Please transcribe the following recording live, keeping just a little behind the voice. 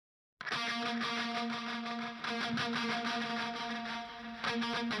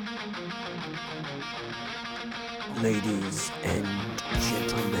Ladies and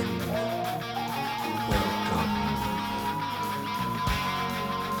gentlemen, welcome.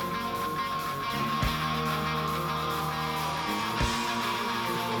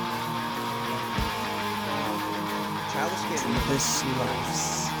 Childish To Gambino. the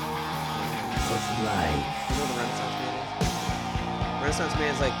slice of life. You know what the Renaissance Man is? Renaissance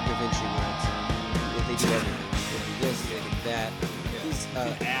Man is like Da Vinci where they do everything. They do this, they do that. He's He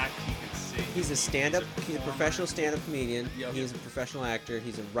can act, he can sing. he's a stand-up, he's a professional stand-up comedian. Yep. He's a professional actor.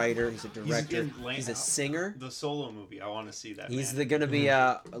 He's a writer. He's a director. in He's a singer. The Solo movie. I want to see that. He's man. gonna be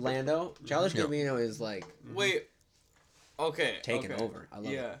Lando. Childish Yep. Gambino is like Wait. Okay. taking okay. over. I love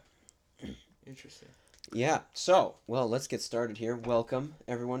it. Yeah. Interesting. Yeah. So, well, let's get started here. Welcome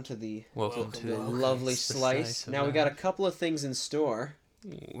everyone to the Welcome to the the lovely slice. Now we got a couple of things in store.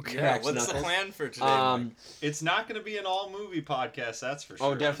 Okay. Yeah. Cracks What's the knuckles. plan for today? Mike? It's not going to be an all movie podcast. That's for sure.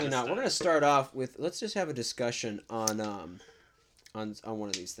 Oh, definitely not. We're gonna start off with let's just have a discussion on one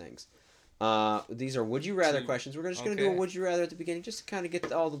of these things. These are would you rather So- questions. We're just gonna do a okay. would you rather at the beginning, just to kind of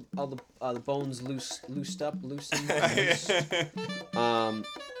get all the bones loosened up. Loosed.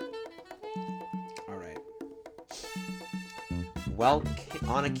 All right. Well,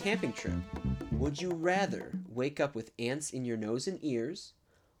 on a camping trip, would you rather wake up with ants in your nose and ears,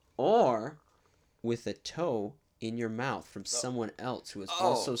 or with a toe in your mouth from someone else who is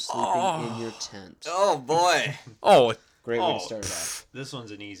also sleeping in your tent? Oh boy. Oh, Great way to Oh, start it off. This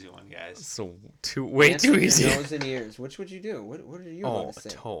one's an easy one, guys. so way Ants too in easy. your nose and ears. Which would you do? What are you Oh, going a to say?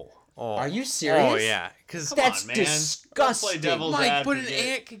 toe. Oh. Are you serious? Oh yeah, because Come That's on, man. disgusting. Don't play devil's Mike, but an advocate.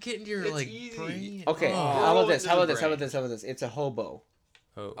 ant could get in your It's like easy. brain. Okay, Oh. how about this? into How the about this? How about brain. this? How about this? It's a hobo.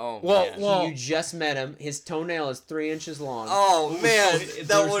 Oh. Well, man. well- You just met him. His toenail is 3 inches long. Oh Ooh, man. so That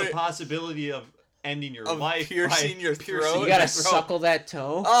there's would. the possibility of ending your Of life piercing by your piercing throat? You gotta your throat. suckle that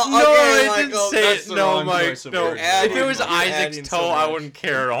toe. Oh, No, okay, I didn't Michael, say that's it. the No, wrong Mike. choice of No, words. if it was You're Isaac's adding toe, so I much. wouldn't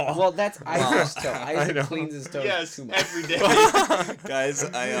care at all. Well, that's Isaac's toe. I Isaac know. cleans his toes Yes, too much. every day. Guys,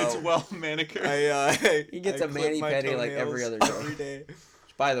 It's well manicured. He gets a mani-pedi like every other day. Every day.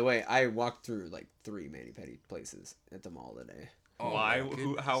 By the way, I walked through like 3 mani-pedi places at the mall today. Oh, Why? my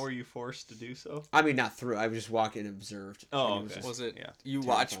goodness. How were you forced to do so? I mean, not through. I was just walking and observed. Oh, and it okay. just- Was it? Yeah. You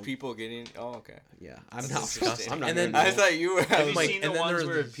Terrifying. watch people getting? Oh, okay. yeah, I'm That's not. disgusting. I'm not. And then- gonna I do thought you were. Have you Like, seen and the then ones there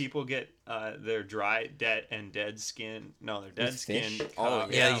where was- people get their dry, dead skin? No, their dead With skin. fish? Oh,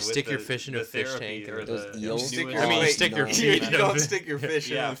 yeah, you with stick your the- fish into the a fish therapy tank or and those the eels? Stick newest- your- I mean, you wait, stick your no. feet You into don't it. stick your fish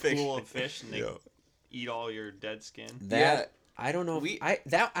in yeah, the fish. full of fish, and they Yeah. eat all your dead skin. that. I don't know. If we- I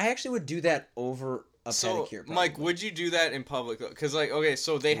actually would do that over a So, pedicure. Mike, probably. would you do that in public? Because, like, okay,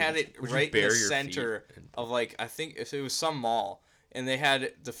 so they had it Would you right in bare the your center feet? of, like, I think if it was some mall, and they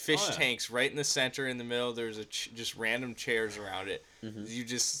had the fish Oh, yeah. tanks right in the center. In the middle, there's just random chairs around it. Mhm. You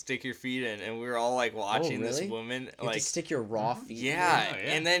just stick your feet in, and we were all like watching this really? woman, You have like, to stick your raw feet. in yeah, Oh, yeah.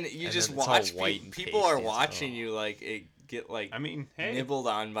 and then you And just then it's all watch white and people are pasty. watching Oh. you like it get like I mean, hey, nibbled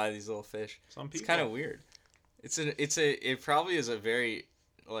on by these little fish. some It's people. kind of weird. It probably is a very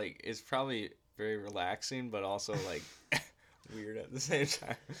like it's probably very relaxing, but also like weird at the same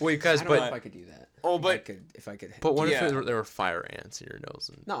time. Wait, I guys, don't know if but I could do that. Oh, If I but could. If I could. what yeah. if there were fire ants in your nose?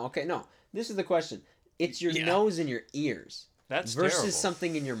 And No. Okay. No. This is the question. It's your Yeah. nose and your ears That's versus terrible.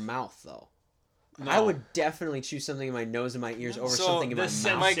 something in your mouth, though. No. I would definitely choose something in my nose and my ears over So something in my the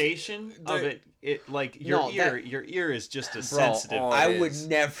mouth. Mike, sensation of the- it like No, your ear is just a Bro, sensitive. oh, I it would is.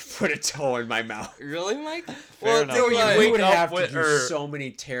 never put a toe in my mouth. really, Mike? Fair enough. no, You but- You wake would up have to with- do or- so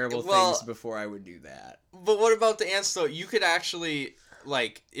many terrible Well- things before I would do that. But what about the ants though? You could actually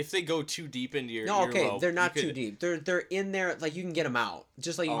like if they go too deep into your No, okay, earlobe, they're not you too could- deep. They're in there. Like you can get them out,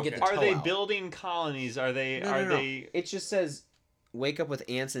 just like you can get the Okay. toe Are they out. building colonies? Are they? No, are no, no. they? It just says, "Wake up with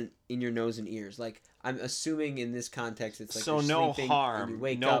ants in your nose and ears." Like I'm assuming in this context, it's like So you're no sleeping and you harm,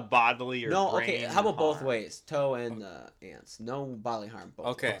 wake no up. bodily or No, brain okay. How about both harm. ways? Toe and ants. No bodily harm. Both.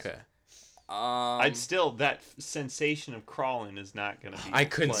 Okay. okay, I'd still that sensation of crawling is not gonna be. I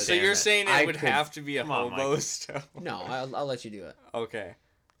couldn't pleasant. So Damn you're it. saying it I would could- have to be a Come on, Mike. hobo's toe? No, I'll let you do it. Okay.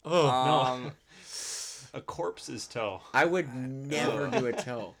 oh Um, a corpse's toe. I would never do a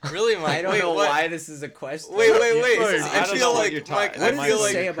toe. really, Mike? I don't wait, know what? why this is a question. Wait. I I don't know feel what like you're Mike. talking- What I does might feel it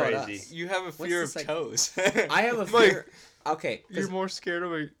like say be about crazy. us? you have a What's fear this of like- toes. I have a Mike, fear. Okay, 'cause more scared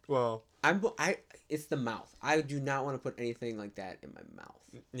of it. Well, it's the mouth. I do not want to put anything like that in my mouth.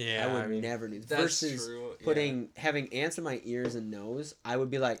 yeah, I would never do. That's Versus true. yeah. having ants in my ears and nose, I would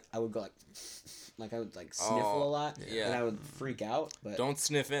go like I would like sniffle Oh, a lot, yeah. and I would freak out. But Don't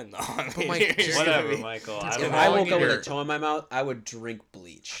sniff in though. I mean, Mike, you're Whatever, gonna be- Michael. It's I if don't I know. woke up with Here. a toe in my mouth, I would drink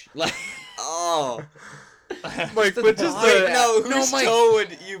bleach. Like Oh, Mike, but just Wait, the no, no, whose Mike, toe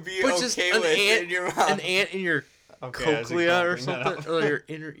would you be but just okay an with ant, in your mouth? an ant in your Okay, I was cochlea or ignoring that. something, or your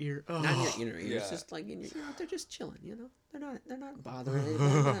inner ear. Not in your inner ears, Yeah. just like in your. They're just chilling. They're not bothering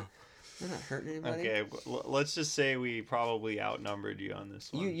anybody. They're not hurting anybody. Okay, let's just say we probably outnumbered you on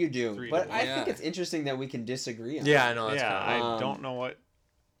this one. You do, 3 to but 1. I Yeah. think it's interesting that we can disagree on. Yeah, that. I know. That's yeah, kind I Um, don't know what.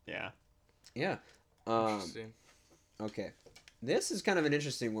 Yeah. Yeah. Interesting. Okay. This is kind of an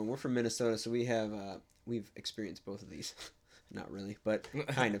interesting one. We're from Minnesota, so we've experienced both of these. Not really, but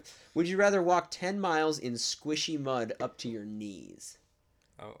kind of. Would you rather walk 10 miles in squishy mud up to your knees?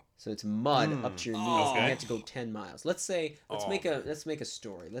 Oh. So it's mud up to your knees, and Okay. you have to go 10 miles. Let's Oh. make a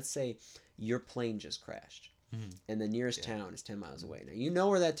story. Let's say your plane just crashed, and the nearest town is 10 miles away. Now you know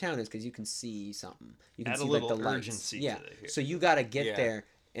where that town is because you can see something. You can Add a see little the lights. urgency to Yeah. it here. So you got to get Yeah. there,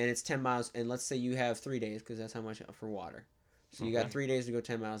 and it's 10 miles. And let's say you have 3 days because that's how much for water. So you got 3 days to go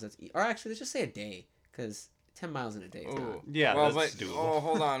 10 miles. Or actually, let's just say a day because 10 miles in a day is not. Ooh. Yeah, well, that's but, doable. Oh,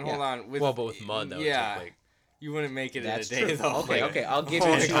 hold on. well, but with mud, that would yeah, take like you wouldn't make it That's in a day true. though. Okay, Like, okay. I'll give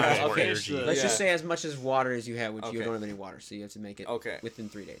Oh, you. yeah. Okay. More energy. Let's just Yeah. say as much as water as you have, which you Okay. don't have any water, so you have to make it Okay. within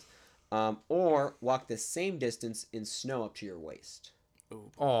 3 days. Or walk the same distance in snow up to your waist.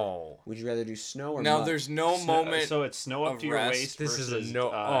 oh. Would you rather do snow or Now mud? there's no moment. So it's snow up of to your rest. waist This is a versus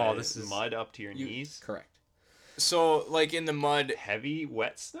no- oh, this is- mud up to your You- knees. Correct. So like in the mud. Heavy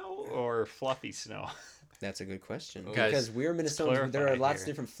wet snow or fluffy snow? That's a good question. Guys, Because we're Minnesotans, there are clarify lots of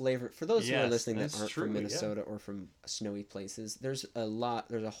here. different flavor. For those who are Yes, listening that that's aren't true, from yeah. Minnesota or from snowy places, there's a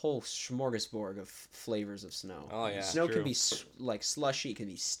whole smorgasbord of flavors of snow. Oh, yeah. Snow can True. be like slushy, it can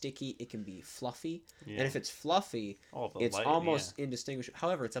be sticky, it can be fluffy. Yeah. And if it's fluffy, Oh, the it's light, almost indistinguishable.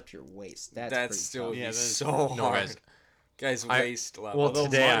 However, it's up to your waist. That's pretty still tough. Yeah, be that is- so No, hard. guys. Guys, I- waist level. Well, Although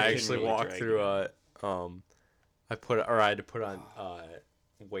today mud I can actually really walked drag through you. I had to put on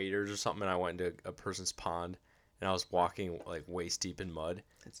waders or something, and I went into a person's pond, and I was walking like waist deep in mud,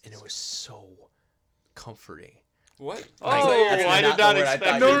 That's and it was so comforting. What? Oh, That's I not did not the word I expect.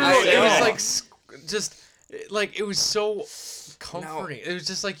 thought No, you no, were no, gonna it say. was Oh. like just like it was so comforting. It was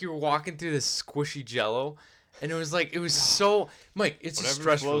just like you were walking through this squishy jello, and it was so Mike. It's a Whatever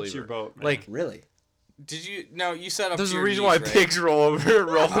stress floats reliever. your boat, man. Like Really? Did you? No, you said up there's to a your reason knees, why right? pigs roll over and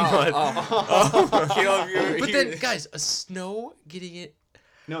roll in mud. Caleb, you're- But then, guys, a snow getting it.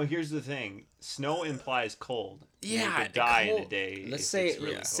 No, here's the thing. Snow implies cold. Yeah, you could die in a cold. day. Let's if say it's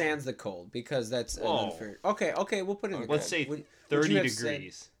really cold. sans the cold because that's an Whoa. unfair. Okay, we'll put it in. the Let's cold. say Would you 30 have said-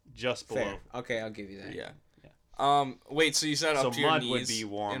 degrees, just below. Fair. Okay, I'll give you that. Yeah. Wait. So you said up So to your mud knees would be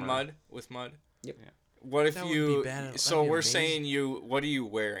warmer. in mud with mud. Yep. Yeah. What if That would you? be bad. That'd So be we're amazing. saying you. What are you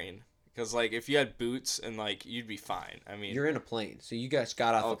wearing? Because like if you had boots and like you'd be fine. I mean. You're in a plane, so you guys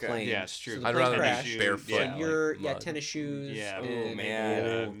got off Okay. the plane. Yeah, it's true. So the I'd plane rather be crashed. barefoot. So Yeah, you're like mud. tennis shoes. Yeah. Oh, and- man.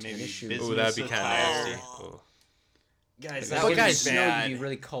 oh, maybe tennis shoes. business Ooh, that'd be kind of attire. nasty. Ooh. Guys, But that would guys, be snow, bad. you'd be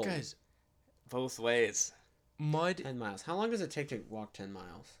really cold. Guys, Both ways. mud 10 miles. How long does it take to walk 10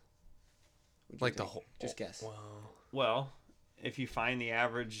 miles? Would you like the think? whole. Just guess. Wow. Well, if you find the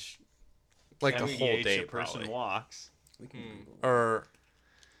average Like the kmh whole day, a person probably. walks, We can Google. Or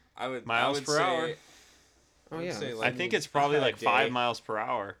I would. Miles I would per say, hour. Oh I would yeah. say, that's- I think it's probably like day. 5 miles per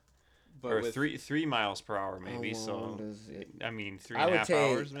hour, but or with, 3 miles per hour maybe. How long So does it- I mean, three I and a would half take.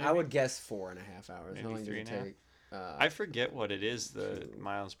 hours. Maybe I would guess 4.5 hours. Maybe How long does three it and a half. take? I forget what it is. The to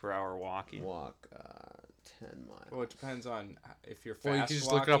miles per hour walking. walk 10 miles. Well, it depends on if you're fast. well, you could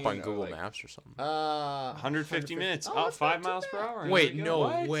just look it up on walking or, Google like- Maps or something. 150 minutes. Oh, Oh, that's 5 not too miles per bad. hour. Wait, There you no go.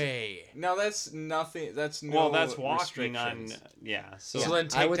 What? way. No, that's nothing. That's no. Well, that's walking on. restrictions. Yeah. So So Yeah, then I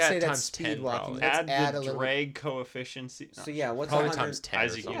take would that say that's times speed 10 walking. probably. Let's add add the a little- drag coefficient. So yeah, what's Probably 100 times 10 or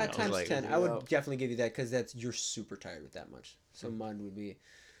As you something. Yeah, know, times like, 10. I would yeah. definitely give you that because that's you're super tired with that much. So mud would be.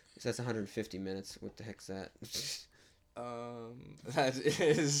 So that's 150 minutes. What the heck's that? That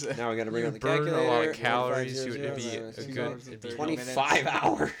is. Now we got to bring You out the burn calculator. a lot of calories. 1500, It'd be a minus good. 2 It'd be 30 25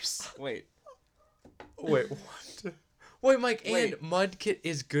 hours. Wait. Wait, what? Wait, Mike, Wait. and mud kit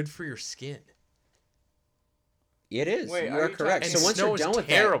is good for your skin. It is. Wait, you are are you correct. And So once snow you're is done with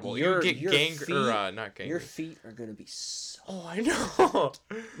terrible. that, You your, get your gangrene, feet, or not gangrene. your feet are gonna be so. Oh, I know.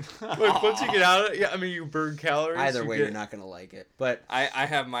 Like once you get out of it, yeah, I mean you burn calories. Either you way, get... you're not gonna like it. But I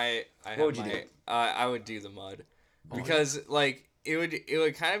have my. I have What would you my, do? I would do the mud, Oh, because like it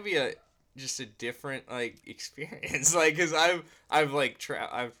would kind of be just a different like experience, like because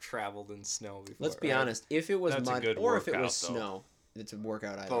I've traveled in snow before. let's be right? honest. If it was That's a mud good or if it workout, was though. snow, it's a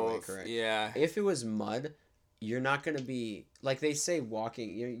workout either way. Both. Correct. Yeah. If it was mud, you're not gonna be like they say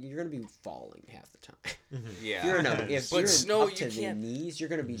walking. You're gonna be falling half the time. Yeah. If you're in a, if But you're snow, up you to the can't- knees, you're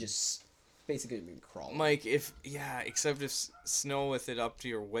gonna be just basically gonna be crawling. Mike, except if snow with it up to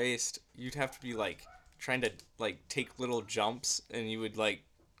your waist, you'd have to be like trying to like take little jumps, and you would like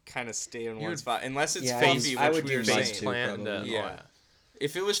kind of stay in one would- spot unless it's Yeah, fluffy, I which would we do were mud saying. too. plant and probably. Yeah.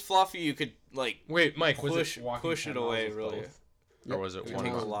 If it was fluffy, you could like Wait, Mike, was push it walking push 10 it away miles with really. both? Yep. Or was it It one?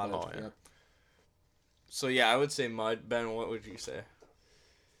 takes of a lot of- Oh, yeah. Yep. So yeah, I would say mud. Ben, what would you say?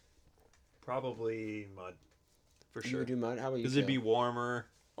 Probably mud. For You sure. would do mud? How about you? Because it'd be Caleb? warmer.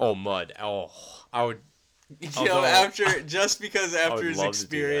 Oh, mud. Oh, I would. You know, after just because after would his love to do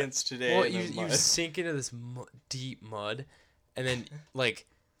experience today, Well, in you the you mud. sink into this deep mud, and then like,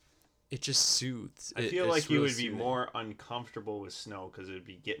 it just soothes. I It- feel it's like you really would be soothing. more uncomfortable with snow because it would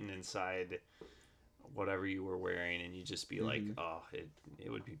be getting inside whatever you were wearing, and you'd just be like, oh,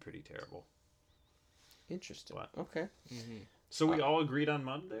 it would be pretty terrible. Interesting. What? Okay. So we all agreed on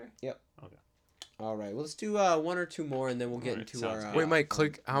mud there? Yep. Okay. All right. Well, let's do one or two more, and then we'll get Alright, into sounds our. good. Wait, Mike,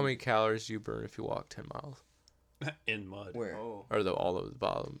 click how many calories do you burn if you walk 10 miles? In mud. Where? Oh. Or all of the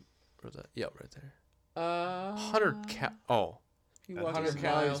bottom? Or the right there. 100 If you walk 100 a mile,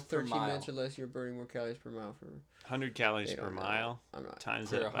 calories per 13 mile. minutes or less, you're burning more calories per mile for. 100 calories They per don't know. mile. I'm not. Times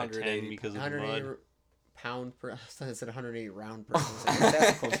For that by 180 10 because of the 180 mud. pound per. I thought it said 180 round per. I was like,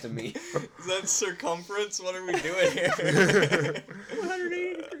 that's close to me. Is that circumference? What are we doing here?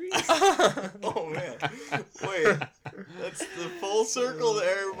 180 degrees. Oh man! Wait, that's the full circle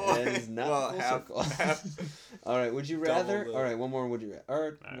there, boy. That is not Well, full half- circle. half- All right. Would you rather? the- All right. One more. Would you rather?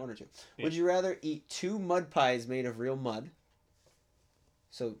 Or Alright. one or two. Yeah. Would you rather eat 2 mud pies made of real mud?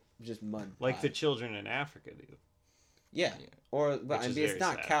 So just mud. Like pie. the children in Africa do. Yeah. Or but Which I is mean, it's very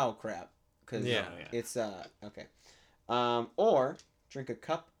not sad. cow crap because Yeah. it's okay. Or drink a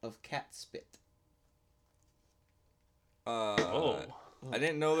cup of cat spit. Oh. I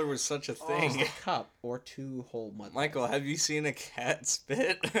didn't know there was such a thing. Just a cup or 2 whole mud. Michael, pies. have you seen a cat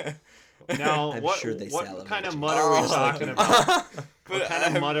spit? Now, I'm what, sure they what salivate. kind of mud are we Oh. talking about? But What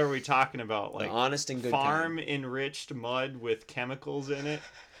kind of mud are we talking about? The Like honest and good farm enriched mud with chemicals in it?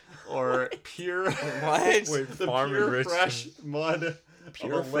 Or pure What? Wait, the farm pure enriched fresh mud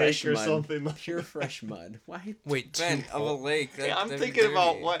Pure of a fresh lake or mud. something like Pure fresh mud. Why? Wait, Ben, of a lake. Hey, I'm that'd be thinking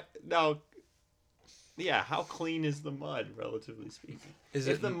about dirty. what now. Yeah, how clean is the mud, relatively speaking? Is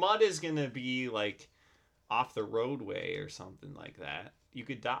If it the mud is gonna be like off the roadway or something like that, you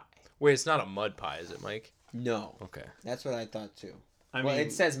could die. Wait, it's not a mud pie, is it, Mike? No. Okay. That's what I thought too. I Well, mean,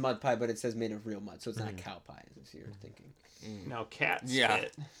 it says mud pie, but it says made of real mud, so it's not a cow pie, as you're thinking. now cat Yeah.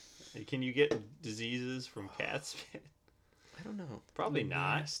 spit. Can you get diseases from cat spit? I don't know. Probably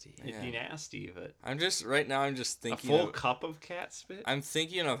not. Nasty. It'd be nasty, but I'm just right now. I'm just a thinking. full of, cup of cat spit. I'm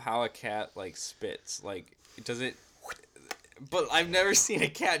thinking of how a cat like spits. Like, does it? But I've never seen a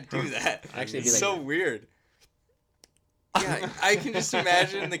cat do that. Actually, it'd be it's like- so weird. Yeah, I can just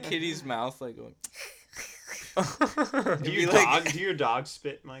imagine the kitty's mouth like going. Do be your like- dog? Do your dog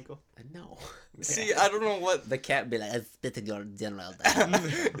spit, Michael? No. See, I don't know what. The cat be like, I spit in your general.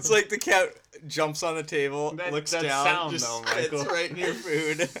 It's like the cat jumps on the table, looks That down, sound, just though, spits Michael. right in your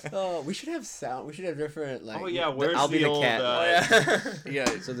food. Oh, we should have sound. We should have different like. Oh, yeah, where's I'll be the the old, cat. Yeah.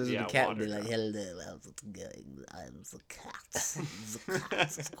 So this is Yeah, the cat water be like, cat. hello, how's it going? I'm the cat. The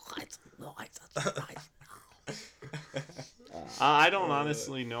cat is quite nice right now. I don't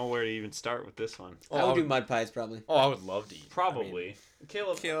honestly know where to even start with this one. I would do mud pies probably. Oh, I would love to eat. Probably.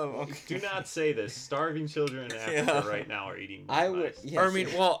 Caleb, Caleb, okay. do not say this. Starving children in Africa right now are eating mud I would. pies. Yes, Or I mean,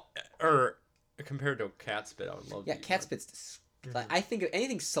 well, or compared to cat spit, I would love. yeah, to eat cat mud. spit's. Like, I think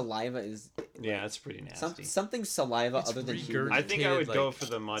anything saliva is Yeah, it's pretty nasty. something saliva It's other than human. I think I would regurgitated, go like, for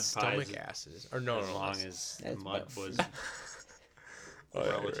the mud stomach pies acids. Or no, as no, long that's- as the that's mud about- was Oh,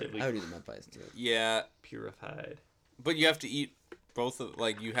 yeah, relatively I would do the mud pies too. Yeah, purified. but you have to eat both of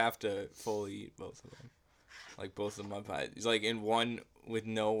you have to fully eat both of them, like both of the mud pies. It's like in one with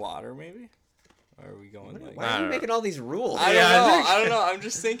no water, maybe. Or are we going like? Why are you don't making all these rules? I don't Yeah, know. I think- I don't know. I'm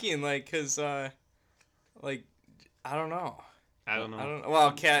just thinking like, cause like, I don't know. I don't know. I don't.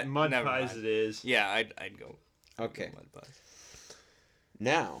 Well, cat Mud never pies mind. it is. Yeah, I'd go. Okay. Mud pies.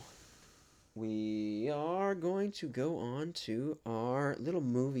 Now, we are going to go on to our little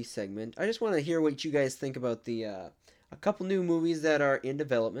movie segment. I just want to hear what you guys think about the a couple new movies that are in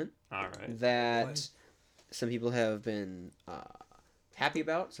development All right. that What? some people have been happy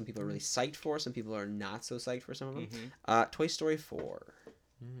about, some people are really psyched for, some people are not so psyched for some of them. Toy Story 4.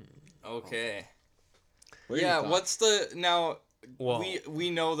 Okay. What are your Yeah. thoughts? What's the now? Well, We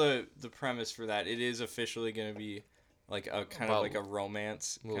know the premise for that. It is officially gonna be like a kind of About like a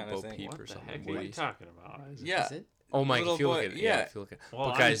romance Little kind of Bo thing. Peep What or the something. heck are you Woody. talking about? Yeah. Is it? Oh, Mike, Little if you look boy- at it, yeah. if you look at Well,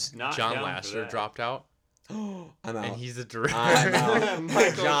 but I'm guys, not John down for Lasseter that. dropped out, I'm out. and he's the director. I'm out.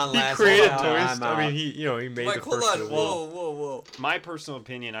 Michael, John He Lasseter. created out. Toy I'm Story. I mean, out. he made Mike, the hold first on. movie. Whoa. My personal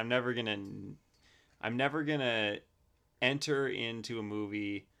opinion, I'm never gonna I'm never gonna enter into a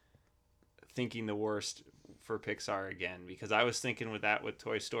movie thinking the worst for Pixar again, because I was thinking with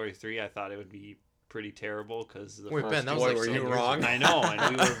Toy Story 3, I thought it would be pretty terrible because the Wait, first Ben, that was Boy, like were 10 you years wrong? ago. I know,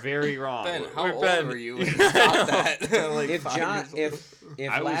 and we were very wrong. Ben, how Wait, old Ben. were you when you thought that? Like If 5 John, years old? if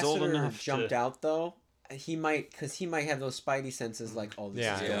I was old Lasseter enough jumped to- out though, he might have those spidey senses like, oh, this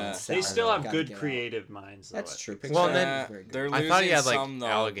Yeah. is going Yeah. south. They still have Gotta good get out. creative minds. Though, That's I true. think. Pixar Well, and is then very good. they're I thought he had losing like some, though.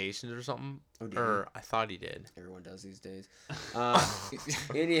 allegations or something, Oh, did or I thought he did. Everyone does these days.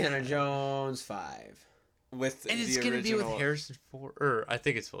 Indiana Jones 5. with And the it's gonna be with original- Harrison Ford, or I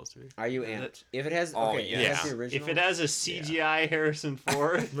think it's supposed to be. Are you Is amped? If it has, Oh, okay, yeah. if it has Yeah. the original, If it has a CGI Harrison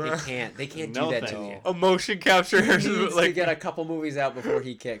Ford, it can't. They can't No do that to thank me. you. A motion capture He Harrison, needs to like get a couple movies out before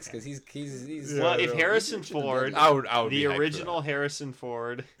he kicks, because he's Yeah, well, I if know. Harrison He's reaching the Ford, deadline. I would the be hyped for original that. Harrison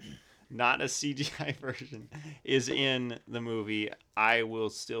Ford, not a CGI version, is in the movie, I will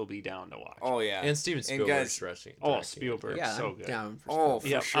still be down to watch. Oh yeah. And Steven Spielberg's guys- directing. Oh, directing. Spielberg. yeah, so I'm good. down for Oh, Spielberg. for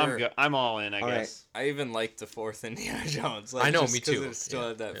Yeah, sure. I'm good. I'm all in. I All right. guess. I even liked the fourth Indiana Jones. Like, I know, just me 'cause too. It still Yeah,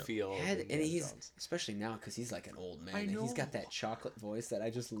 had that yeah. feel. of And Indiana he's Jones. especially now because he's like an old man I and he's know. got that chocolate voice that I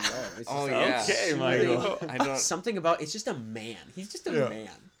just love. It's Oh just yeah. Okay, really- Michael. I don't. something about it's just a man. He's just a Yeah. man.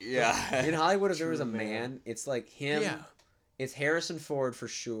 Yeah. In Hollywood, if there was a True man, it's like him. Yeah. It's Harrison Ford for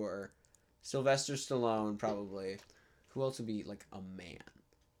sure. Sylvester Stallone probably. Who else would be like a man?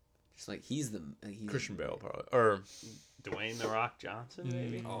 Just like he's Christian Bale probably, or Dwayne the Rock Johnson,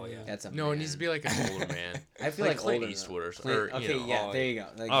 maybe. Oh yeah. That's a no, man. it needs to be like an older man. I feel like like Clint older, Eastwood or Clint, or, you okay, know, yeah, oh, there you go.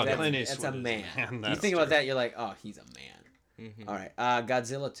 Like, Oh, that's, Clint that's a Eastwood is a man. man, You that's think about true. that, you're like, oh, he's a man. Mhm. All right,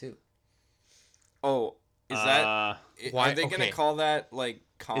 Godzilla 2. Oh, is that? Why- Are they gonna okay. call that like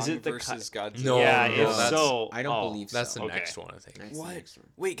Kong Is it the versus Godzilla? No, yeah, no, if that's- so, I don't oh, believe That's so. the Okay. next one, I think. That's What? the next one.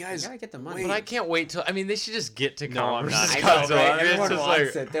 Wait, You guys. gotta get the money. wait. But I can't wait till. I mean, they should just get to No, Kong I'm versus not. I Godzilla. know, right? I mean, it's Everyone just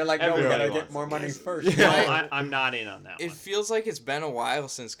wants like it. They're like, no, we everybody gotta wants get more it. money first. Yeah. No, I'm not in on that It one. feels like it's been a while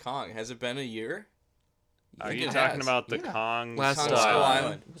since Kong. Has it been a year? Are think you it talking has. about the Yeah. Kong Last, Kong uh, Skull Island.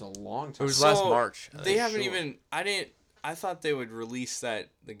 Island. It was a long It time. was So, last March. I They think. haven't sure. even. I thought they would release that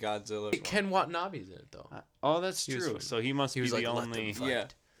the Godzilla. one. Ken Watanabe's in it though. Oh, that's He was true. fine. So he must He be was the like, "Let them only. fight." Yeah,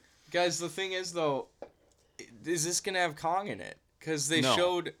 guys. The thing is though, is this gonna have Kong in it? Because they No.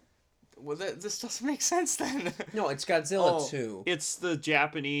 showed. Well, this doesn't make sense then. No, it's Godzilla Oh. 2. It's the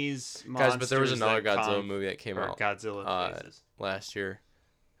Japanese Guys, but there was monsters another that Godzilla Kong- movie that came or out Godzilla faces. last year.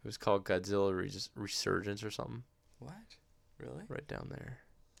 It was called Godzilla Resurgence or something. What? Really? Right down there.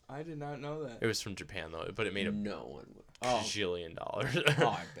 I did not know that. It was from Japan though, but it made a No one would. gajillion dollars. Oh,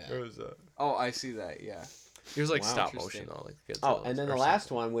 I bet. It was Oh, I see that. Yeah. it was like Wow. stop Interesting. motion though, like Godzilla Oh, and then the or last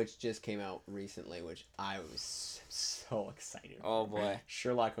something. one, which just came out recently, which I was so excited Oh for. boy.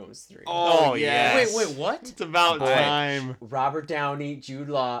 Sherlock Holmes 3. Oh, yes. Wait, what? It's about Boy. time. Robert Downey, Jude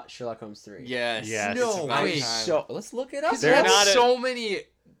Law, Sherlock Holmes 3. Yes. Yes. No It's about way. time. So let's look it up. Because They're there not had a- so many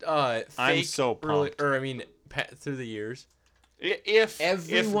I'm fake so early, pumped. or I mean through the years. If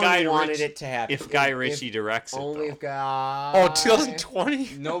Everyone Guy wanted Ritchie, it to happen. if Guy Ritchie directs it, Only though. if Guy. Oh,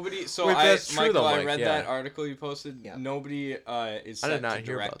 2020. Nobody. So Wait, that's true Michael, though, I Mike, read yeah. that article you posted. Yeah. Nobody is I set did not to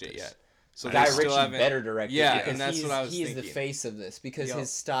hear direct about it this. yet. So Guy they still Ritchie haven't- better direct it. Yeah, because and that's he's, what I was he is the thinking. face of this because Yup.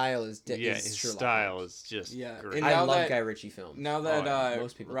 his style is Yeah, is his Sherlock style Holmes. is just Yeah, great. and I now love that- Guy Ritchie films. Now that yeah,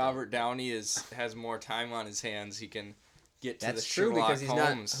 most people Robert Downey has more time on his hands, he can get to That's the true Sherlock because he's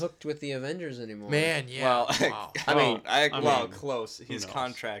Holmes. not hooked with the Avengers anymore. Man, yeah. Well, wow. I mean, I mean, close. His knows?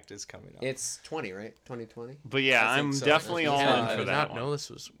 contract is coming up. It's 20, right? 2020. But yeah, I think I'm so. definitely all Yeah, in I for did that not one. know this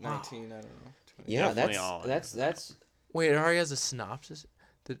was. Wow. 19. I don't know. 20. Yeah, Definitely all in. that's Wait, it already has a synopsis.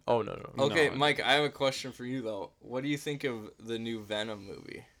 Oh no. Okay, No. Mike, I have a question for you though. What do you think of the new Venom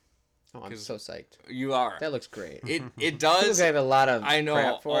movie? Oh, I'm 'Cause- so psyched. You are. That looks great. It People does. have a lot of I know.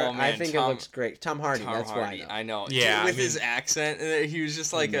 crap for Oh, it. I man, think Tom- it looks great. Tom Hardy, Tom that's Hardy. why. I know. Yeah, With I mean- his accent, he was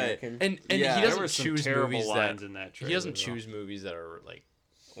just like American. And Yeah, he there There doesn't were some choose terrible movies lines that in that he trailer. doesn't though. choose movies that are like.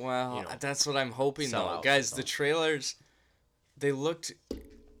 Well, you know, that's what I'm hoping sell though, out guys. and The stuff. trailers, they looked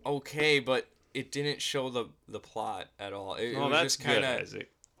okay, but it didn't show the plot at all. It Well, was that's just kind good, of. Isaac.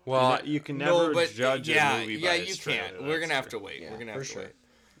 Well, you can never judge yeah, a movie by yeah, its you trailer, can't. We're that's gonna have true. to wait. Yeah, We're gonna for have to sure. wait.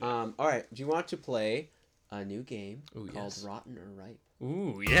 All right. Do you want to play a new game Ooh, called yes. Rotten or Ripe?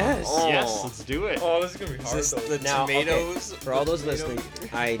 Ooh, yes. Oh. Yes, let's do it. Oh, this is gonna be Is this the Now, okay, tomatoes? For all the those tomato- listening,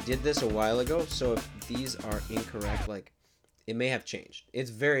 I did this a while ago, so if these are incorrect, like it may have changed.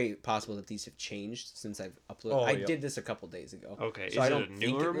 It's very possible that these have changed since I've uploaded. Oh, I yeah. did this a couple days ago. Okay, So I is don't it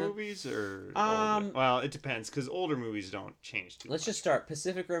think newer it will- movies or Um, older? Well, it depends because older movies don't change too Let's much. just start.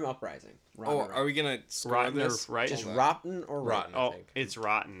 Pacific Rim Uprising. Rotten Oh, or Ripe. are we gonna score Rotten or this? Ripe? Just Hold on. rotten or ripe? Rotten. I Oh, think. it's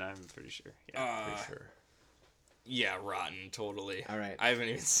rotten. I'm pretty sure. Yeah. Pretty sure. Yeah, rotten, totally. All right. I haven't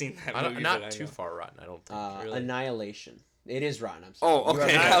even seen that I movie. don't, not but I too know. far rotten. rotten. I don't think. Really. Annihilation. It is rotten. I'm sorry. Oh, You are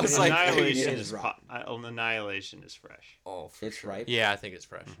okay. right. I was like, Annihilation it is rotten. Annihilation is fresh. Oh, for It's sure. ripe. Yeah, I think it's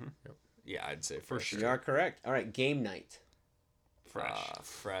fresh. Mhm. Yep. Yeah, I'd say for sure. You are correct. All right, Game Night. Fresh.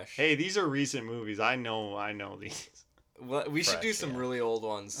 Fresh. Hey, these are recent movies. I know these. Well, we should Fresh, do some yeah. really old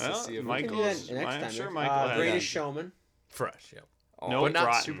ones to Well, see if Michael- we We can. can do that next I'm time. sure Nick. Michael has Greatest that. Showman. Fresh. Yep. Oh, No, But not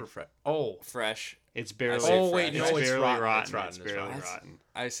rotten. super fresh. Oh. fresh. It's barely. say Oh wait, fresh. no, it's it's barely rotten. rotten. It's rotten. It's It's barely rotten. rotten.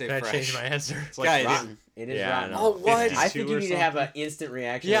 I say Can I fresh. change my answer? It's like Guys, Rotten. It is Yeah, I rotten. know. Oh, what? 52 I think you or need to have something. an instant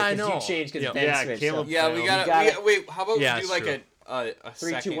reaction. Yeah, I because know. You changed because Yep. Ben Yeah, switched. Caleb- So. Yeah, we You got gotta- to. Wait, how about Yeah, we do it's like true. a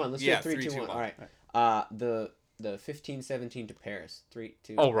 3, second? 2, 1. Let's yeah, do 3, 2, 1. All right. The 15-17 to Paris. 3,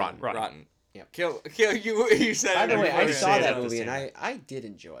 2. Oh, 1. rotten. Rotten. Yep. Kill. You said. By it the way, I Everybody saw say that that movie the and same. I did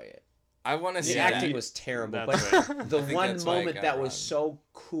enjoy it. I want to The see acting that. was terrible, That's but right. the I think one that's why it moment got that was rotten. so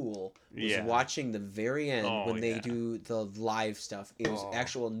cool was Yeah. watching the very end Oh, when they yeah. do the live stuff. It was Oh.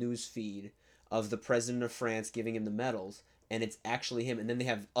 actual news feed of the president of France giving him the medals, and it's actually him. And then they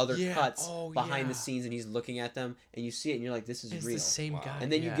have other Yeah. cuts Oh, behind the yeah. scenes, and he's looking at them, and you see it, and you're like, "This is It's real." the same Wow. guy.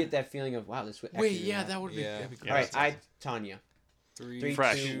 And then yeah. you get that feeling of, "Wow, this would Wait, actually yeah, happen." that would be. Yeah. That'd be great. Yeah. All right, Tanya. 3,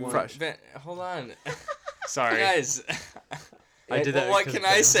 Fresh. 2, 1. Fresh. Hold on, Sorry. guys. I did that. Well, what because can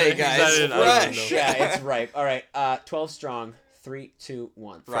of I Ben. say, Because guys? I didn't know. Fresh. Yeah, it's ripe. All right, 12 strong. 3, 2,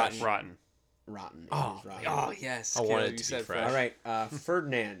 1. Rotten. Rotten. Rotten. It Oh, is rotten. Oh yes. I wanted Caleb, it you to be said fresh. All right,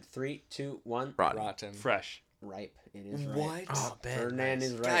 Ferdinand. 3, 2, 1. Rotten. Rotten. Fresh. Ripe. It is ripe. What? Oh, Ben. Ferdinand nice.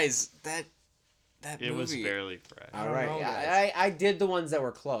 is right. Guys, that It was movie. barely fresh. I All don't right. know, Yeah, guys. I did the ones that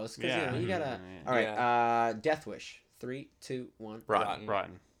were close. Cause, Yeah. you gotta. Mhm. All right. Yeah. Death Wish. 3, 2, 1. Rotten.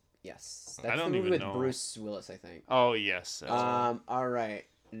 Rotten. Yes. I That's don't the movie even with know. Bruce Willis, I think. Oh yes. That's right. All right.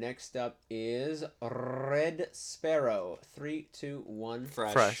 Next up is Red Sparrow. 3, 2, 1.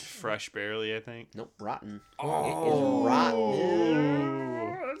 Fresh. Fresh. Fresh barely, I think. Nope. Rotten. Oh. It is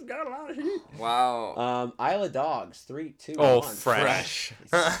rotten. It's got a lot of heat. Wow. Isle of Dogs. 3, 2, Oh, 1. fresh.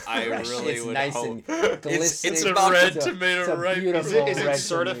 I Fresh. really it's would nice hope. and glistening. it's a about red It's a- tomato it's a ripe. beautiful Is it red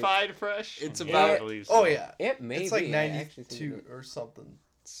certified fresh? It's Yeah, about- I believe so. Oh yeah. It may It's like be. I actually think 92 it or something.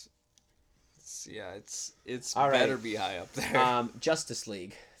 Yeah, it's All right. better be high up there. is. Justice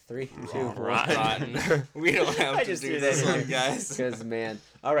League. 3, 2, Oh, 1. rotten. Rotten. We don't have I to just do threw this that one, in. guys. Because, man.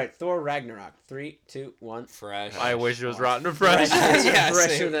 All right, Thor Ragnarok. 3, 2, 1. Fresh. I wish it was rotten or fresh. Fresh. Yeah, Fresher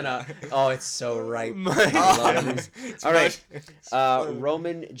same. than a. Oh, it's so ripe. My- I love it. It's All right. fresh.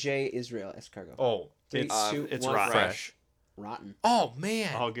 Roman J. Israel. Escargot. Oh. 3, It's 2, it's 1. rotten. Fresh. Rotten. Oh man.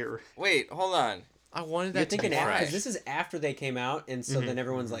 I'll get. Wait, hold on. I wanted that You're to thinking be after, fresh. because this is after they came out, and so then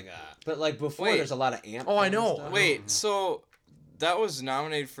everyone's like, ah. But like before, Wait. there's a lot of amp. Oh, I and know. stuff. Wait, so that was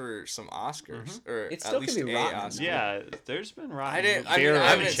nominated for some Oscars, or It at still could least be a rotten. Oscar. Yeah, there's been rotten. I didn't. I mean, barely. I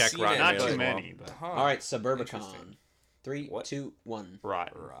haven't checked seen Rotten it. Not Tomatoes too but- many, but Huh. All right, Suburbicon. Interesting. 3, What? 2, 1.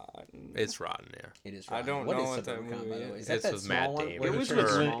 rotten. Rotten. It's rotten, yeah. It is. I Rotten. don't What know is what that Suburbicon, movie by the way? is. Is that It's that with small Matt one? Damon. where It the was church with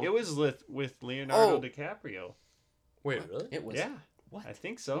is Lin- small? it was with Leonardo Oh. DiCaprio. Wait, really? It was. Yeah, What? I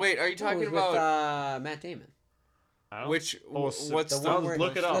think so. Wait, are you No, it talking was about with Matt Damon. I don't- which? Oh, What's the one where-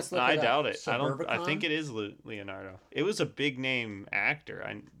 look it up. let's look I it up. doubt it. I don't. I Suburbicon? think it is Leonardo. It was a big name actor.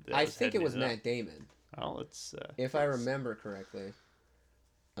 I think it was heading up. Matt Damon, Oh, it's. if I remember correctly.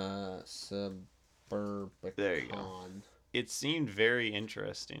 Suburbicon. There you go. It seemed very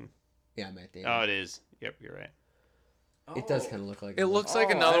interesting. Yeah, Matt Damon. Oh, it is. Yep, you're right. It does kind of look like It looks like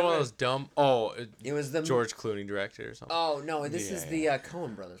Oh, another I one of haven't- those dumb. Oh, It was the George Clooney directed or something. Oh no, this Yeah, is the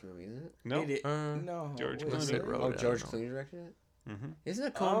Coen Brothers movie, isn't it? No. No, George wait, Clooney really? wrote Oh, it, I George don't know. Clooney directed it. Mm-hmm. Isn't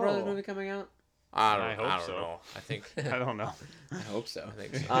a Coen Brothers Oh. movie coming out? I hope don't so. know. I think. I don't know. I hope so. I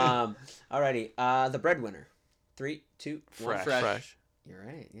think so. Alrighty. The Breadwinner. 3, 2, 1. Fresh. Fresh. You're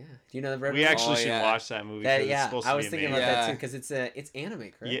right. Yeah. Do you know the Breadwinner? We actually Oh, should yeah. watch that movie. That, 'cause it's yeah, supposed I to was be thinking amazing. about that Yeah. too because it's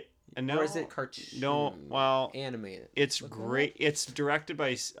anime, correct? Yeah. No. Or is it cartoon? No. Well, Animated. it's Look it great. It's directed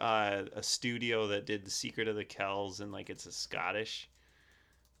by a studio that did The Secret of the Kells, and like it's a Scottish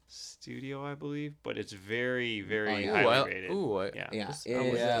studio, I believe. But it's very, very yeah. highly Ooh, rated. Yeah, This- it I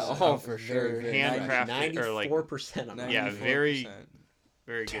is. was- Yeah, oh, for sure. Handcrafted or, like- 94% on Yeah, Rotten. very- 94%.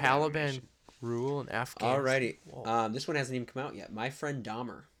 Very good. Taliban animation. rule in Afghanistan. Alrighty. Whoa. This one hasn't even come out yet. My Friend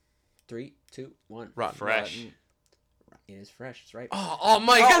Dahmer. 3, 2, 1. Rotten. Fresh. It is fresh. It's right. Oh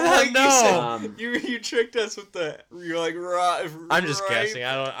my Oh, god! like you No. said. Um, You tricked us with the. You're like raw. I'm just guessing.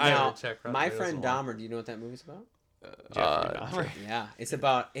 I don't. I now, haven't checked. Rotten My Tomatoes Friend in a while. Dahmer. Do you know what that movie's about? Jeffrey Dahmer. Yeah, it's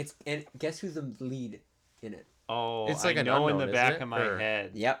about and guess who's the lead in it? Oh, It's like I an know in unknown, the isn't back it? of my Or-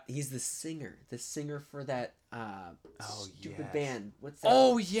 head. Yep, he's the singer for that stupid yes. band. What's that?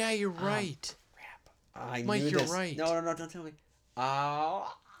 Oh yeah, you're right. I Mike, knew you're this. right. No, don't tell me.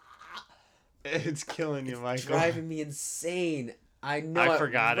 Oh, It's killing you, Michael. driving me insane. I know. I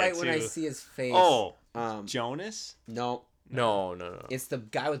forgot right it, when I too. see his face. Oh, Um, Jonas. no, No, no, no. it's the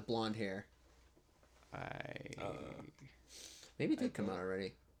guy with blonde hair. Maybe it did come out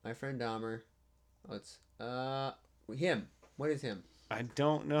already. My Friend Dahmer. Oh, it's him. What is him? I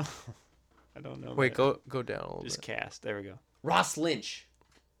don't know. I don't know. Wait, that. go down a little Just bit. cast. There we go. Ross Lynch.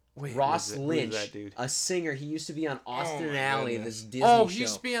 Wait, Ross who's Lynch, that dude? a singer. He used to be on Austin and my Alley, goodness. this Disney oh, show. he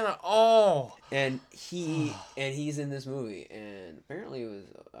used to be on a. Oh. And he's in this movie, and apparently it was,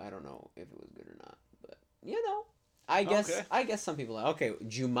 I don't know if it was good or not, but I guess some people are. Okay,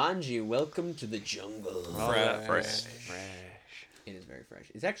 Jumanji, Welcome to the Jungle. Oh, that Fresh. It is very fresh.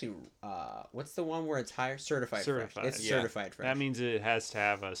 It's actually what's the one where it's higher? Certified fresh. Certified, It's yeah. certified fresh. That means it has to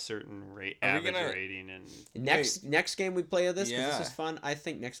have a certain rate, Are we average gonna- rating, and next game we play of this, because Yeah. this is fun. I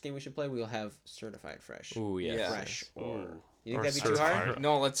think next game we should play, we'll have certified fresh. Ooh, yes. Yeah. Fresh. Whoa. You think Or that'd be too certified. hard?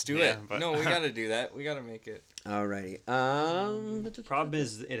 No, let's do Yeah, it. but- No, we gotta do that. We gotta make it. Alrighty. Problem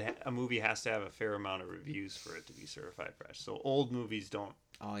is, a movie has to have a fair amount of reviews for it to be certified fresh. So old movies don't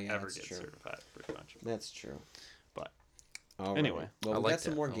Oh yeah, ever that's get true. certified pretty much. That's true. But Alrighty. anyway, well, I we like got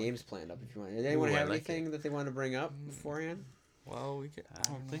some that. more I like games planned up. If you want, did anyone Ooh, I have like anything that they want to bring up beforehand? Well, we could. I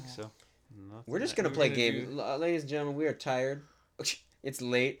don't think so. Nothing We're just that- gonna we're play gonna games, ladies and gentlemen. We are tired. It's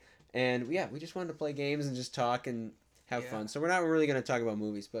late, and we just wanted to play games and just talk and have fun. So we're not really gonna talk about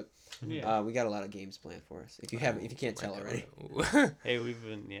movies, but Yeah. we got a lot of games planned for us. If you can't tell already. Hey, we've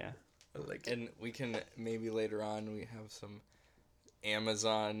been like And we can maybe later on we have some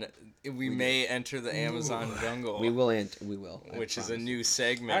Amazon. We may enter the Amazon jungle. We will. I Which is a promise. new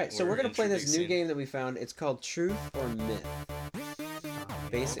segment. All right, so we're gonna play this new introducing. game that we found. It's called Truth or Myth.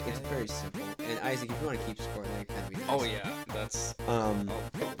 Basic. It's very simple. And Isaac, if you want to keep score, that kind of be nice. Oh yeah, that's. Um.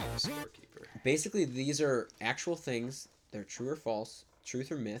 I'll be the scorekeeper. Basically, these are actual things. They're true or false,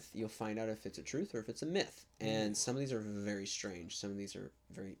 truth or myth. You'll find out if it's a truth or if it's a myth. And some of these are very strange. Some of these are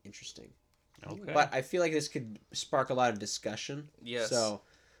very interesting. okay. But I feel like this could spark a lot of discussion. Yes. So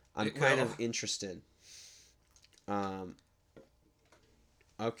I'm It kind will. of interested.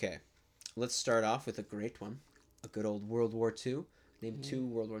 Okay. Let's start off with a great one. A good old World War II. Name 2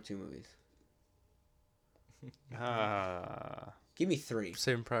 World War II movies. Give me 3.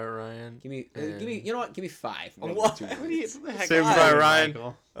 Saving Private Ryan. Give me, And- you know what? Give me 5 World What? War II What do you, movies. what the heck Saving is Private that, Ryan.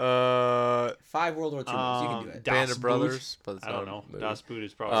 Michael? 5 World War II movies. You can do it. Das Band of Boot? Brothers. But it's I don't not a know. movie. Das Boot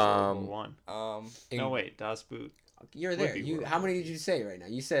is probably World War One. No, In- wait, Das Boot. You're would there. be You. World How War many did you say right now?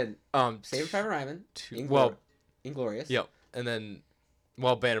 You said Saving Private Ryan. two. Well, Inglorious. yep. And then,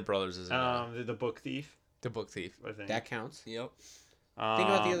 Band of Brothers is The Book Thief, the Book Thief. I think. That counts. Yep. Think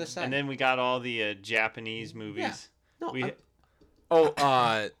about the other side. And then we got all the Japanese movies. Yeah. No. We, Oh, and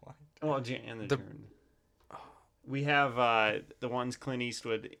the, The- German. We have the ones Clint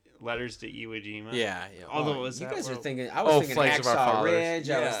Eastwood, Letters to Iwo Jima. yeah. Although it was you that guys are World- thinking. I was Oh, thinking Flags of Our Hacksaw Fathers. Ridge.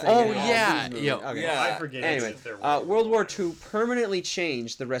 I was Yeah. thinking Oh, all yeah, these movies. yeah. Okay. Yeah. I forget. Anyway, if they're World War II permanently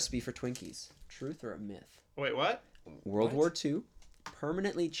changed the recipe for Twinkies. Truth or a myth? Wait, what? World What? War II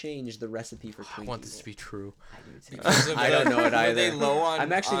permanently changed the recipe for Twinkies. I want this to be true. I do too. Because of I don't know it Were they either. low on?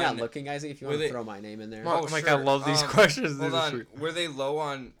 I'm actually not on- looking, Isaac. If you were want to they- throw my name in there. Well, Oh, Mike, sure. I love these questions. Hold These are on. sweet. Were they low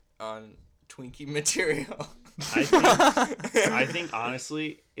on Twinkie material? I think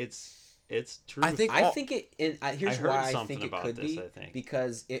honestly, it's true. I think- I think it. And here's I heard why I something think it about could this, be. I think.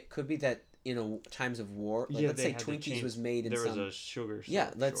 Because it could be that times of war, like, let's they say had to Twinkies change- was made in there some. was a sugar.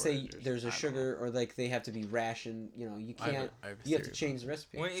 Yeah, let's say shortage or there's a I don't know. sugar, or like they have to be rationed. You I have a- can't. I have a You have to theory change the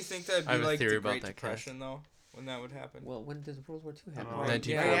recipe. Wouldn't you think that'd I be have a like theory the about Great that, guys. Depression though? When that would happen? Well, when does World War II happen? Oh, Right,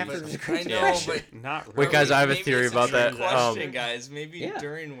 1940. after the Great I know, Depression. but Not really. Wait, guys, I have a maybe theory it's about trick that. Question, guys. Maybe Yeah.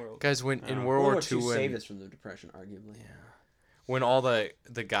 during World. Guys, when in Uh, World War II II, saved when us from the Depression, arguably. when all the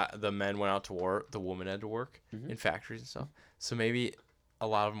men went out to war, the women had to work in factories and stuff. So maybe a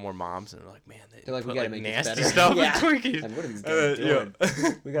lot of them were moms, and they're like, man, They're like, put we gotta make this nasty better." stuff Yeah. in Twinkies. Like, what are these guys doing?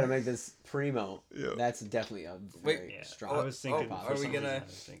 yeah. We gotta make this primo. Yeah. That's definitely a Wait, very Yeah, strong. I was thinking. Oh, for are we some gonna- reason, I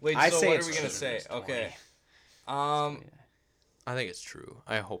was thinking- Wait, I so say what it's are we gonna true. say? It's 20. Okay. I think it's true.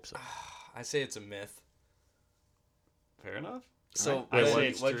 I hope so. I say it's a myth. Fair enough. So I say what,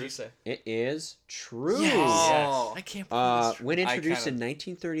 it's what'd true. you say? It is true. Yes. Oh. I can't believe it's true. When I introduced in kinda-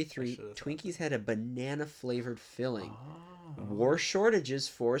 1933, I should've thought Twinkies had a banana flavored filling. Oh. War shortages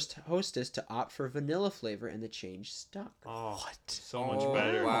forced Hostess to opt for vanilla flavor, and the change stuck. Oh, What? so much Oh,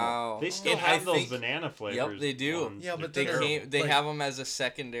 better. wow. They still And I have those think- banana flavors. Yep, they do. ones. Yeah, They're but They they're- terrible. they like- have them as a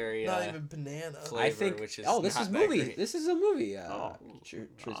secondary. banana. flavor, I think. which is Oh, this not is that movie. great. This is a movie. Oh, Truth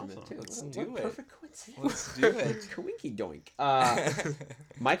or Myth, awesome. too. Let's What do a it. Perfect coincidence. Let's do it. Winky doink.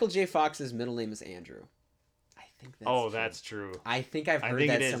 Michael J. Fox's middle name is Andrew. I think that's Oh, true. that's true. I think I've I heard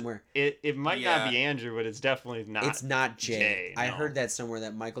think that it is. somewhere. It might not be Yeah. Andrew, but it's definitely not. It's not Jay. Jay, I no. heard that somewhere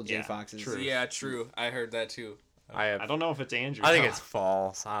that Michael J. Yeah, Fox is true. Yeah, true. I heard that too. I don't know if it's Andrew. I think though. it's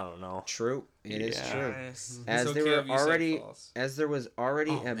false. I don't know. True. It is Yeah. true. Nice. As It's there okay were if you said already, false. as there was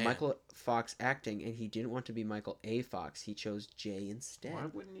already Oh, a man. Michael Fox acting, and he didn't want to be Michael A. Fox. He chose Jay instead. Why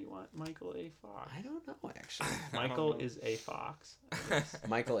wouldn't you want Michael A. Fox? I don't know actually. I don't Michael know. is a fox.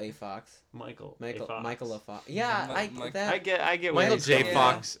 Michael A. Fox. Michael. Michael. A. Fox. Michael A. Fox. Yeah, Mi- I Mike- that. I get. where Michael he's J. coming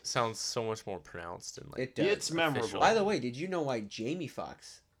Yeah. Fox sounds so much more pronounced and like. It does. It's memorable. Official. By the way, did you know why Jamie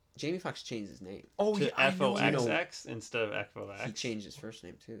Fox changed his name? oh to I know you know. FOXX instead of FOX. He changed his first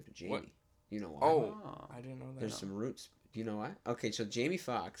name too to Jamie. What? You know why? Oh, I didn't know that. There's some roots. Do you know why? Okay, so Jamie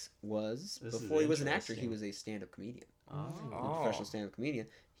Foxx was This is before he was an actor, he interesting. was a stand-up comedian, Oh. a professional stand-up comedian.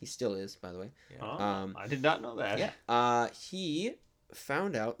 He still is, by the way. Oh, Um, I did not know that. Yeah. He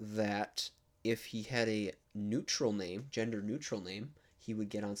found out that if he had a neutral name, gender neutral name, he would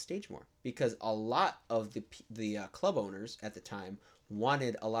get on stage more because a lot of the club owners at the time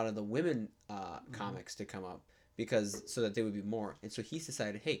wanted a lot of the women comics to come up because so that they would be more. And so he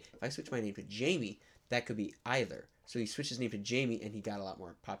decided, hey, if I switch my name to Jamie, that could be either. So he switched his name to Jamie, and he got a lot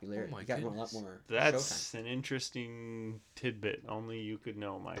more popularity. Oh my he got a lot goodness. more That's an interesting tidbit. Only you could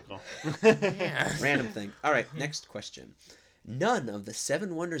know, Michael. Yeah. Random thing. All right, next question. None of the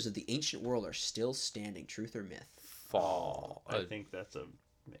 7 wonders of the ancient world are still standing. Truth or myth? Fall. I think that's a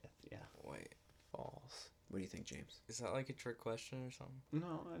myth. Yeah. Wait, false. What do you think, James? is that like a trick question or something?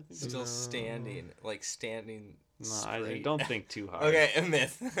 No, I think Still No. standing, like standing. No, I straight. don't think too hard. Okay, a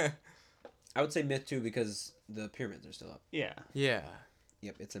myth. I would say myth too because the pyramids are still up. Yeah. Yeah.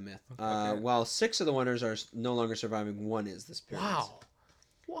 Yep, it's a myth. Okay. While 6 of the wonders are no longer surviving, one is this pyramid. Wow.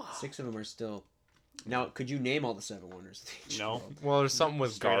 Wow. 6 of them are still. Now, could you name all the 7 wonders of the ancient No. world? Well, there's something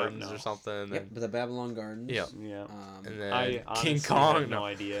with Straight up, gardens no. or something. And Yep, but the Babylon Gardens. Yeah. Yeah. And then I honestly King Kong. have no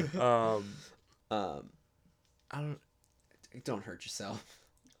idea. Um, Um, I don't. don't hurt yourself.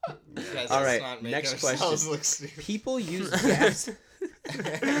 Guys, All let's right, not make next ourselves question. look stupid. People use gas.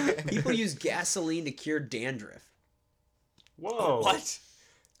 People use gasoline to cure dandruff. Whoa. What?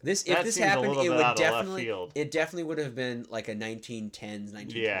 If That this seems a happened, little it bit would out of left definitely field. it definitely would have been like a 1910s,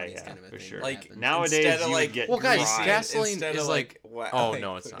 1920s Yeah, kind of a for thing. sure. that Like, happened. Nowadays, Instead of, you would like- get Well, guys, dried. gasoline Instead is of, like. wow, Oh like,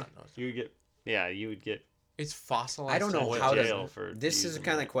 no, it's not. No, You would get. Yeah, you would get. it's fossilized. I don't know oil. how jail to. for This is the using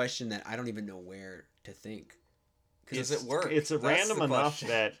kind of it. question that I don't even know where to think. Does it work? It's a That's random the enough question.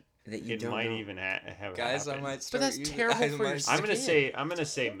 that That you it don't might know. even have Guys, I happened. might start that's using- terrible I for might your start- I'm gonna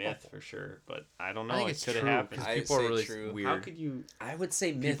say myth for sure, but I don't know. I think It it's could have true happened. because I people are say really true. weird. How could you? I would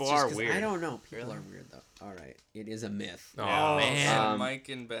say myth. People just are 'cause weird. I don't know. People Really? are weird though. All right, it is a myth. Oh Yeah. man. Um, Mike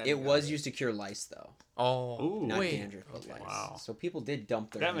and Ben. It got was used to cure lice though, Oh. Ooh. not wait. dandruff, but Okay. lice. Wow. So people did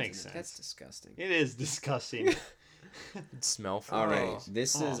dump their. That heads makes in it. sense. That's disgusting. It is disgusting. It'd smell for All right, days.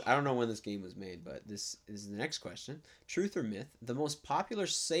 this is Oh. I don't know when this game was made, but this is the next question. Truth or myth? The most popular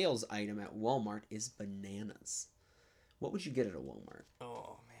sales item at Walmart is bananas. What would you get at a Walmart?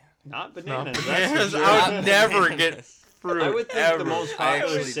 Oh man. Not No, bananas. That's for bananas, sure. I would never get fruit. I would think ever. the most I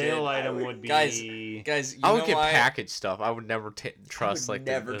popular actually sale did. I item would- would be. Guys, you I would know get why? packaged stuff. I would never trust would like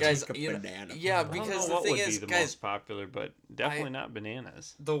never the, Guys, take a you know- banana. yeah, I don't know because the what thing would is, be the guys, most popular, but definitely not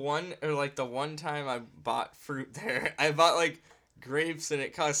bananas. the one time I bought fruit there, I bought like grapes and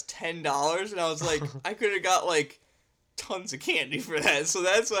it cost $10, and I was like, I could have got like tons of candy for that. So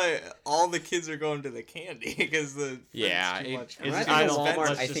that's why all the kids are going to the candy because the fruit's Yeah, too it- much. When it's- I I think of don't- Walmart,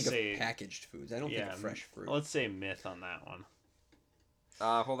 let's I just think say- of packaged foods. I don't think Yeah, of fresh fruit. Let's say myth on that one.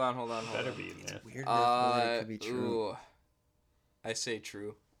 Hold on. Better be a myth. Weird enough, but it could be true. Ooh. I say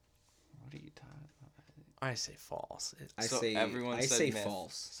true. What are you talking about? I say false. I So say everyone I said say myth.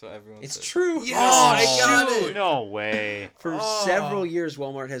 false. So everyone It's said true. Yes, Oh, I got shoot. it. No way. For Oh. several years,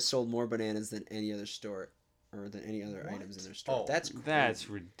 Walmart has sold more bananas than any other store, or than any other items in their store. Oh, That's crazy. That's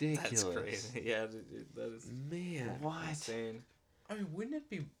ridiculous. That's crazy. Yeah, dude, that is Man, What? insane. I mean, wouldn't it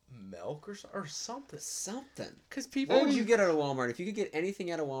be milk or something? something. Because people. What would you get out of Walmart? If you could get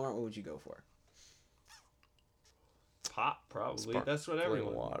anything out of Walmart, what would you go for? Pop, probably. Sparkling That's what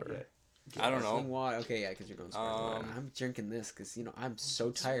everyone water. would get. I don't Sparkling know. water. Okay, yeah, because you're going sparkling water. Um, I'm drinking this because I'm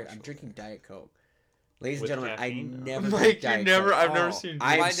so tired. I'm drinking Diet Coke. Ladies and With gentlemen, caffeine? I never Mike, drink you Diet never. Coke. I've never Oh. seen.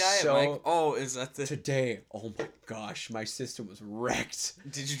 I- My I'm diet, so- Mike. Oh, is that the? Today, oh my gosh, my system was wrecked.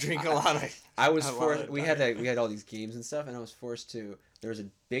 Did you drink a lot of? I was I love forced. it, We had all these games and stuff, and I was forced to. There was a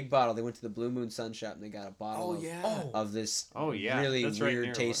big bottle. They went to the Blue Moon Sun Shop and they got a bottle Oh of, yeah. Oh. of this Oh, yeah, really that's right near weird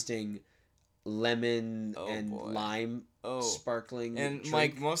one. tasting lemon Oh, and boy. lime Oh. sparkling And drink.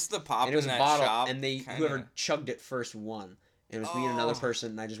 Mike, most of the pop and it was in a that bottle, shop, and they kinda- whoever chugged it first won. and it was me and another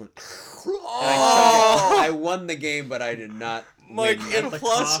person, and I just went. Oh. I won the game, but I did not. Mike, win. and At the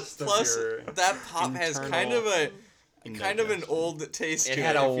plus cost of your that pop has kind of an indigestion. old taste to It it.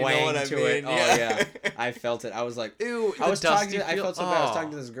 had a if you know wang what I to mean. it. Oh yeah, I felt it. I was like, Ew, I the was talking. dusty I feel- felt so bad. I was oh. talking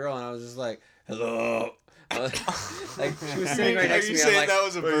to this girl, and I was just like, "Hello." Like she was sitting right Are next to you me. I'm saying like, that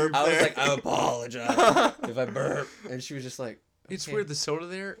was a burp I was there? like, I apologize if I burp, and she was just like, It's okay. weird. The soda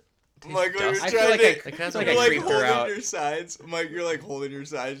there. tastes Michael, you're dusty. I feel trying like to. I Like, that's feel like You're I like creeped her holding out. your sides, Mike. You're like holding your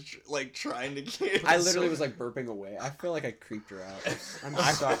sides, like trying to get. I literally was like burping away. I feel like I creeped her out. I'm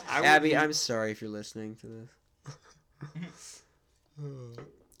sorry, I would Abby. be- I'm sorry if you're listening to this.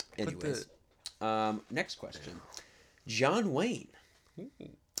 Anyways, next question. John Wayne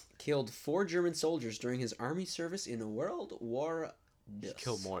killed 4 German soldiers during his army service in World War II. He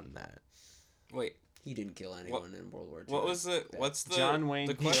killed more than that. Wait, He didn't kill anyone in World War II. what was the? What's the? John Wayne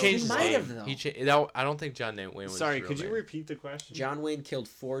The he He question? changed his might name. have, though. I don't think John Wayne was. Sorry, his could real you name. repeat the question? John Wayne killed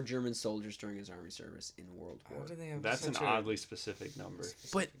 4 German soldiers during his army service in World How War. do they have That's an such a oddly specific number.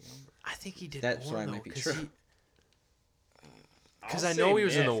 But I think he did That's more why it though, might be 'cause true. he- 'Cause I'll I know say he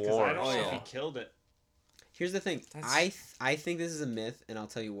was in the myth, 'cause war. I don't Oh, know yeah. if he killed it. Here's the thing. That's- I think this is a myth, and I'll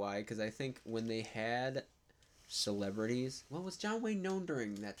tell you why. Because I think when they had celebrities, what was John Wayne known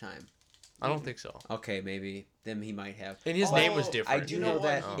during that time? I don't think so. Okay, maybe then he might have. And his Oh, name was I different. do You know know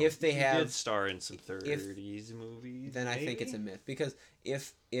that what? if they He have, did star in some 30s movies. then I think maybe? it's a myth. Because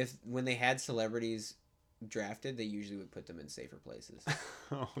if when they had celebrities drafted, they usually would put them in safer places.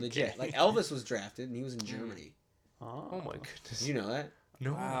 Okay. Legit. Like Elvis was drafted, and he was in Germany. Oh my goodness. Did you know that?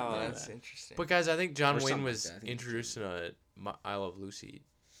 No. Wow, know that's that. interesting. But guys, I think John Or Wayne something like was that. I think introduced in a I Love Lucy.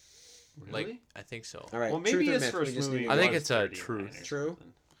 Really? Like I think so. All right. well, truth maybe or his myth? We first just movie. need- I think was it's a 39 truth. or True?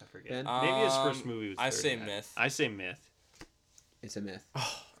 something. I forget. Ben? Maybe his first Um, movie was. I say 39. myth. I say myth. It's a myth.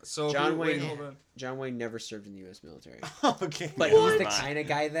 So John wait, Wayne- hold on. John Wayne never served in the U.S. military. Okay. But never he's the mind. kind of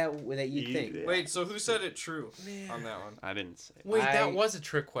guy that you'd He- think. yeah. Wait, so who said it true on that one? I didn't say. Wait, I- that was a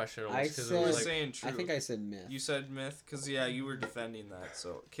trick question. I Almost, 'cause said- it Who was was like, saying true? I think I said myth. You said myth, because yeah, you were defending that.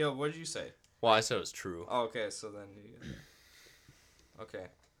 So, Caleb, what did you say? well, I said it was true. Oh, okay, so then you... Okay.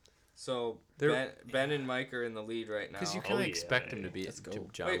 So, There- Ben and Mike are in the lead right now. Because you Oh, kind of yeah, expect him yeah, to be let's go.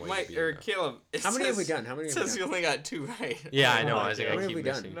 John Wait, Wayne. Mike, to be or in that. Caleb. it How many have we says- done? How many It have we says done? you only got 2 right. Yeah, I know. Oh I my was like, God. I What have keep we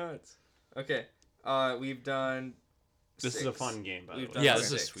done? missing. Nuts. Okay. We've done... This is a 6. fun game, by the We've way. done Yeah, Okay. this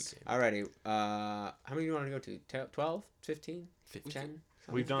is a 6. sweet game. Alrighty. How many do you want to go to? 12? 15? 15. 10?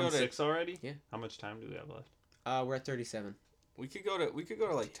 We've go done to- 6 already. Yeah. How much time do we have left? We're at 37. We could go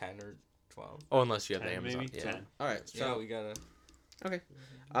to like 10 or 12. Oh, unless you have the 10 Amazon. maybe. Yeah. 10. Alright, Yeah, so we gotta...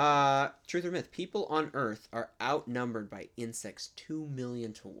 truth or myth? People on Earth are outnumbered by insects 2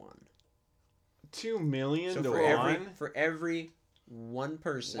 million to 1. 2 million So to for every 1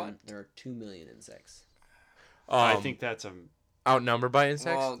 person, What? there are 2 million insects. I Um, think that's a. outnumbered by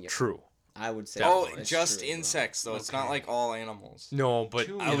insects. Well, Yep. True. I would say. Oh, that's just true as well. insects, though. It's not Okay. like all animals. No, but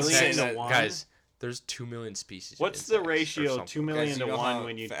 2 I would million say to that- 1? guys, there's 2 million species. of What's the insects or ratio? something. 2 million Guys, to you know 1 how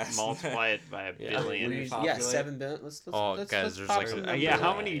when you fast- multiply it by a Yeah. billion. We- populate. yeah, 7 billion. Let's Oh, let's, guys, let's there's pop like some a- numbers Yeah, how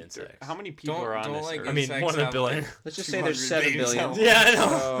out. many? Insects. How many people Don't- are on don't this like earth? I mean, insects 1 in a have, billion. like, Let's just say there's 200 7 babies billion. out. Yeah, I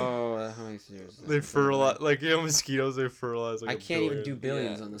know. Oh, how many there's They fertilize, like, you know, mosquitoes, they fertilize, like, I a can't even do billion.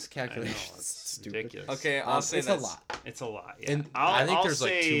 billions Yeah. on this I know, calculation. it's Stupid. ridiculous. Okay, I'll say it's that's... a lot. It's a lot. Yeah. And I'll, I think I'll there's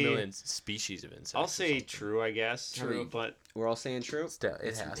like 2 say- million species of insects. I'll or say something. true, I guess. True. But We're all saying true. It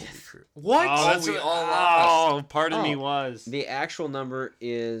has to be true. What? oh, that's we what, all lost. oh, part of me Oh. was. The actual number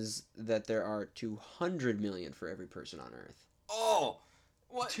is that there are 200 million for every person on Earth. Oh!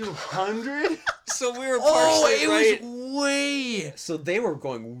 What? 200? So we were Oh, partially it right. was way. So they were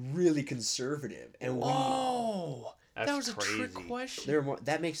going really conservative, and we. Oh, That's that was a crazy. trick question. They're more.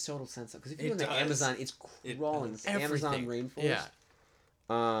 That makes total sense because if you It go to does. Amazon, it's It crawling. does. It's Amazon rainforest.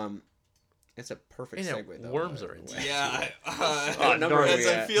 Yeah, It's a perfect and segue though. worms by are the in way. it. Yeah. What number are as we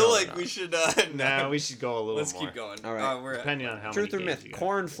I at? feel No, like no. we should. Nah, we should go a little Let's more. keep going. All right. We're at, Depending on how Truth or many myth? games you got.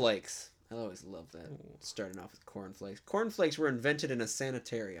 Cornflakes. I always love that. Starting off with cornflakes. Cornflakes were invented in a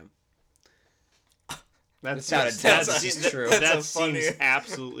sanitarium. That's That's that's true. That That's a seems funny-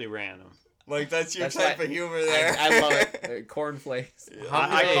 absolutely random. like that's your That's type why- of humor there. I love it. Cornflakes. How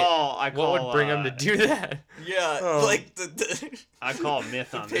I would call. What would bring them to do that? Yeah, Oh. like the I call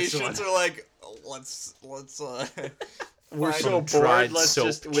myth the on this one. patients are like, let's We're find so a tried bored. Let's soap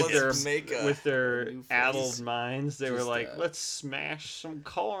just chips. with their Let's make a with their new face. addled minds, they were Just, like, let's smash some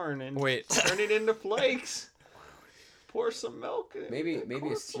corn and Wait. turn it into flakes. Pour some milk in it. Maybe a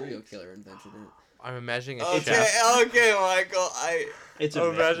Cornflakes. serial killer invented it. I'm imagining a Okay, chef. okay, Michael. It's a I'm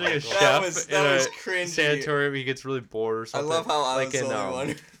myth, imagining a Michael. chef That in was a cringy. sanatorium. He gets really bored or I something. love how I like was in the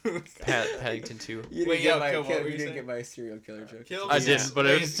only one. Paddington 2. You didn't Wait, get yo, my, Kim, what were you you didn't saying? get my serial killer joke. Caleb I was didn't, but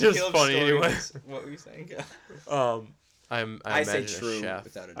it was just Caleb's funny story anyway. was- What were you saying? I say imagine true a chef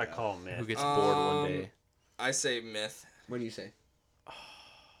without a I doubt. call myth. who gets bored one day. I say myth. What do you say?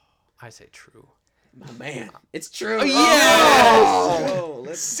 I say true. Oh man, it's true. Oh, yes! yes! Oh,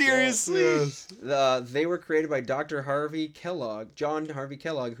 let's Seriously? They were created by Dr. Harvey Kellogg, John Harvey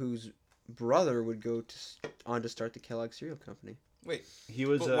Kellogg, whose brother would go on to start the Kellogg cereal company. Wait, He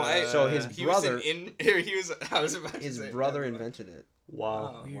was but why? So his he brother- was he was. I was about to His say, brother never mind. invented it.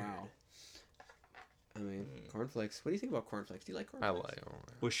 wow. Oh. Wow. I mean, cornflakes. What do you think about cornflakes? Do you like I cornflakes?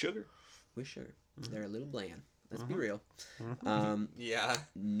 like. With sugar. With sugar. They're a little bland. Let's be Mhm. real. Mhm. Yeah.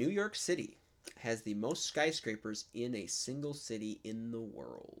 New York City has the most skyscrapers in a single city in the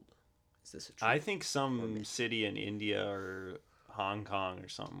world. Is this a true? I think Or some myth. city in India or Hong Kong or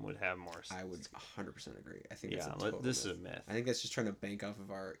something would have more. I would 100% agree. I think Yeah, that's a total this myth. is a myth. I think that's just trying to bank off of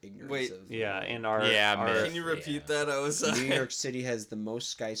our ignorance Wait. of Yeah, the and our Yeah, our- myth. Can you repeat Yeah. that? I was. New York City has the most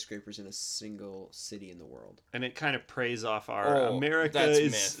skyscrapers in a single city in the world. and it kind of preys off our Oh, America that's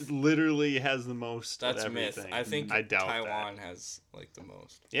is myth. literally has the most. That's of myth. everything. I think I doubt Taiwan that. has like the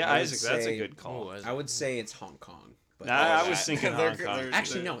most. Yeah, I would Isaac, that's a say- good call. Oh, I would say it's Hong Kong. But Nah, I was that- thinking they're- Hong Kong. they're-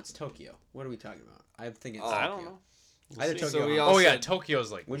 Actually, no, it's Tokyo. What are we talking about? I think it's Oh, I Tokyo. don't know. Either see. Tokyo So we or all Hong Oh yeah, said-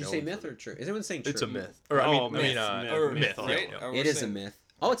 Tokyo's like. Would you say myth or true? Is anyone saying true? It's a myth. Or Oh, I mean, myth, Or myth, right? yeah. Or It we're is a saying- myth.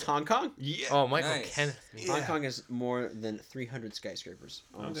 Oh, it's Hong Kong? Yeah. Oh, Michael Nice. Kenneth. Yeah. Hong Kong has more than 300 skyscrapers.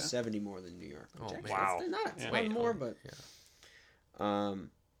 Almost Okay. 70 more than New York. Oh, Which actually, wow. It's not a Yeah. ton Wait, more, but... yeah.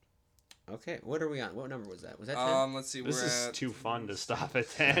 Okay, what are we on? What number was that? Was that 10? Let's see. This we're is at, too fun to stop at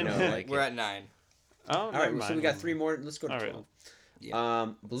 10. know, like- we're at 9. oh, All right, so we got 3 more. Let's go to All right. 12. Yeah.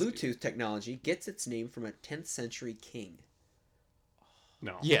 Bluetooth technology gets its name from a 10th century king.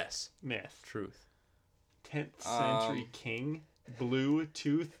 No. Yes. Myth. Truth. 10th century king?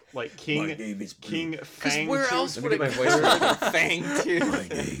 Bluetooth? Like My King name is King Fang where Tooth? else Let would me it get my voice right. Fang too. My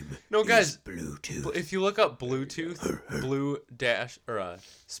name No, guys. Bluetooth. If you look up Bluetooth, blue dash or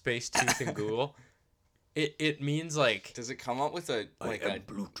space tooth in Google, it means like Does it come up with a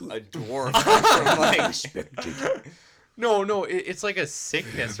Bluetooth. a dwarf? from, like, Respected. no, it's like a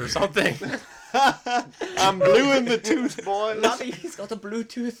sickness or something. I'm blue in the tooth, boy. Lobby, he's got a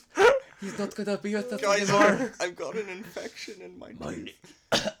Bluetooth. He's not gonna be with us guys, anymore. I've got an infection in my teeth.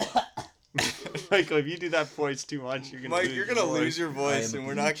 Michael, if you do that voice too much, you're gonna Mike, lose you're gonna your lose voice. your voice, I am and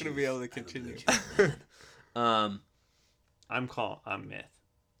we're not gonna be able to continue. Um, I'm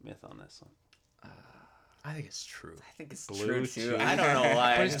myth on this one. I think it's true. I think it's Blue true too. tooth. I don't know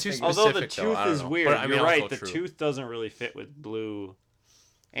why. But I it's just too think- Although the specific, though, tooth I don't is know. weird, But I mean, you're right. also The true. tooth doesn't really fit with blue,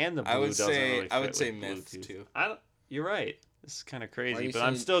 and the blue I would doesn't say- really fit I would say with myth, Bluetooth. too. You're right. This is kind of Why are crazy, you but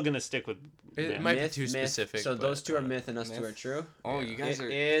I'm saying- still gonna stick with It myth. might be too specific, So but, those two are myth and us two myth. are true. Oh, you guys It are.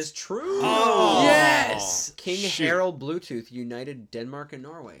 is true. Oh, Yes! King shoot. Harald Bluetooth united Denmark and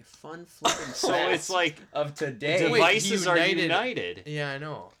Norway. Fun flipping So fact it's like of today. Wait, devices are united- united. Yeah, I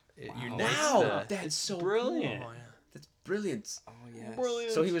know. It Wow. unites Wow, the- that's so brilliant. cool. That's brilliant. Oh yes.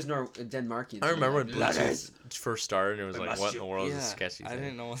 Brilliant. So he was Denmarkian. I remember when Blood Bluetooth first started, and it was We like, must what in the world is Yeah, this sketchy I thing?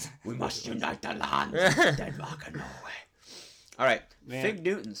 didn't know what. We must unite the lands, Denmark and Norway. All right, Man. Fig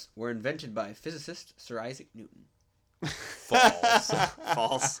Newtons were invented by physicist Sir Isaac Newton. False.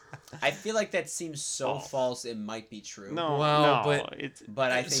 False. I feel like that seems so False. false. It might be true. No, Well, no, but- it's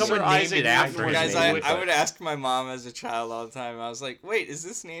but I think Someone Sir named Isaac it after Newton him. Guys, maybe, I but- would ask my mom as a child all the time. I was like, "Wait, is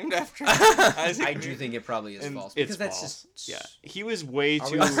this named after?" Isaac I do Newton? think it probably is And false it's because that's false. just Yeah, he was way Are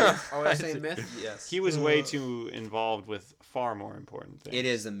too. we saying myth? Yes. He was way too involved with far more important things. It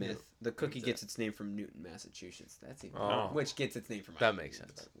is a myth. The cookie gets its name from Newton, Massachusetts. That's even Oh. which gets its name from That Isaac makes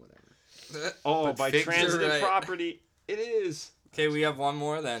Newton, sense. but whatever. Oh, But by figs are transitive right. property, it is. Okay, we have one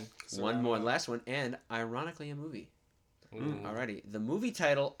more then. One more, last one, and ironically a movie. Ooh. Alrighty, the movie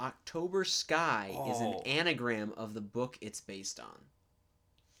title October Sky is an Oh. anagram of the book it's based on.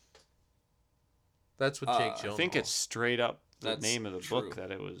 That's what Jake I Gyllenhaal I think it's straight up the That's name of the true. book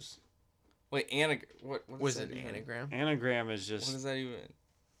that it was. Wait, what was does it that an even- anagram. Anagram is What just. does that even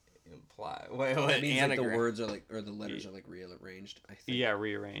imply? Wait, It what means like the anagram? words are like, or the letters are like rearranged. I think. Yeah,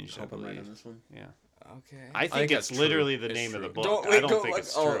 rearranged. I Hope I'm right believe. on this one. Yeah, Okay. I think think it's that's true. literally the It's name of the true. book. Don't I wait. don't Don't think look.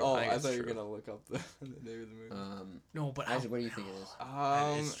 it's oh, true. oh! I think I it's thought you were true. gonna look up the name of the movie. No, but Isaac, what do you think it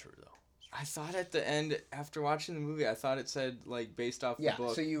is? it's true though. I thought at the end, after watching the movie, I thought it said like based off Yeah, the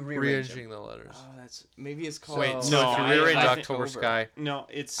book. so you rearrange them. Rearranging the letters. Oh, that's maybe it's called. Wait, no, so if you I- rearrange I think- October Sky, No,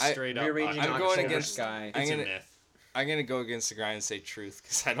 it's I- straight up. rearranging I'm going October against- Sky. It's I'm a gonna- myth. I'm gonna go against the grind and say truth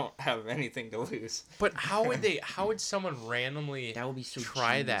because I don't have anything to lose. But how would they? How would someone randomly That would be so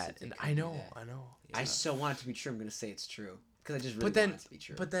try genius that? if they And could I do know, that. I know. I so want it to be true. I'm gonna say it's true because I just really But then, want it to be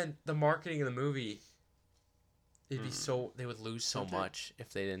true. but then the marketing of the movie, it'd be so they would lose so Sometimes- much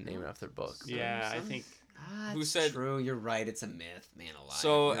if they didn't name it after books. Yeah, I think. Who it's said- true? You're right. It's a myth, man. Alive.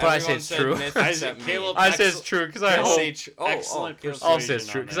 So But I say everyone it's said true. myth I except said me. Caleb- I say it's true because I I'll hope. say Excellent Caleb- I'll say it's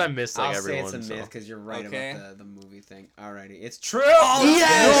persuasion true on because that. I miss I'll like say everyone. it's a myth So. because you're right Okay. about the movie thing. Alrighty, it's true.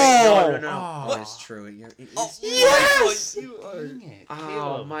 Yes! No, no, no. Oh. Oh, it's true. It is Oh, true. Yes! Michael, you are. Dang it, Oh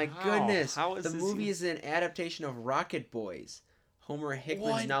Caleb, my how? goodness! How is the this movie even- is an adaptation of Rocket Boys, Homer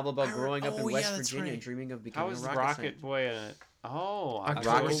Hickman's What? novel about growing up in Oh, West yeah, that's Virginia and right. dreaming of How becoming is a rocket Rocket scientist. Boy a... Oh, October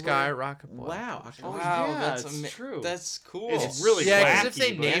Rocket Sky, Boy? Rocket Boy. Wow. Oh, Wow, yeah, that's it's true. That's cool. It's really Yeah, because if wacky,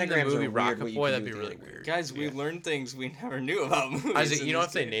 they but- named the Anagrams are movie weird Rocket what you Boy, can that'd do be with really anagrams. weird. Guys, we Yeah. learned things we never knew about movies. Isaac, in you know this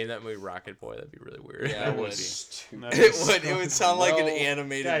if they game. named that movie Rocket Boy, that'd be really weird. Yeah, That it would would. be. It would sound like an Well,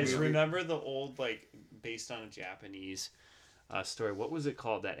 animated Guys, movie. remember the old, like, based on a Japanese story? What was it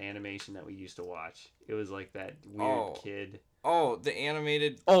called, that animation that we used to watch? It was like that weird kid. Oh, the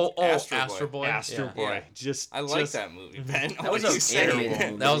animated. Oh, Astro Boy. Astro Yeah. Boy. Yeah. Just I like just- that movie, Ben. That What was are a you saying? animated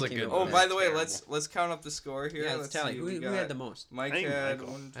movie. That was a came good out one. Oh, with by that. the way, Terrible. let's count up the score here. Yeah, let's tally. see. Who We had got the most? Mike I think had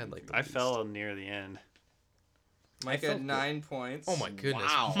Michael. one, two, I had, like, three. I fell near the end. Mike I felt had 9 points. Oh my goodness,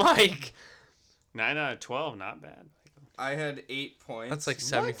 Wow. Mike. 9 out of 12, not bad. I had 8 points. That's like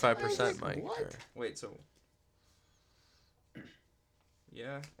 75%, What? Mike. What? Or- Wait, so.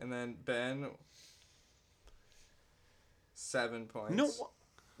 Yeah, and then Ben. 7 points. No,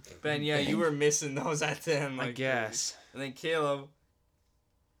 Ben, yeah, you were missing those at the end. I like, guess. And then Caleb.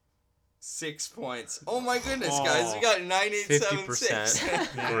 6 points. Oh my goodness, Oh. guys, we got 9, 8, 7, 6.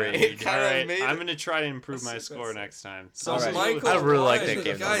 50%. Great. It kind All of right, made I'm it. going to try to improve my That's- score that's- next time. So All right. Michael, I really like won. that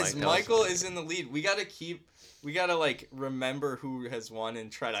game, though, Guys, Mike. That was Michael fun. is in the lead. We gotta like remember who has won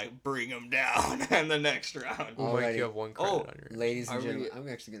and try to bring him down in the next round. Oh, Mike, Alrighty. you have one credit Oh, on your. Ladies and Are we- gentlemen, I'm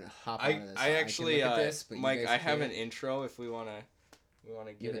actually gonna hop out of this. I actually, can look at this, but you Mike, guys I have can't. an intro if we wanna You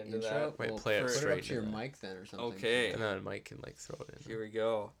get have an into intro? that. Wait, Well, play it put straight up to your into that. mic then or something. Okay. And then Mike can like throw it in. Here we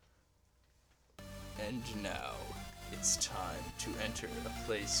go. And now, it's time to enter a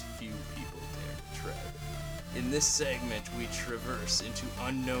place few people dare to tread. In this segment, we traverse into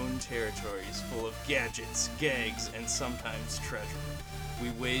unknown territories full of gadgets, gags, and sometimes treasure.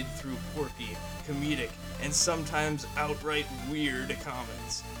 We wade through quirky, comedic, and sometimes outright weird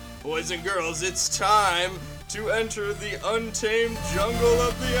comments. Boys and girls, it's time to enter the untamed jungle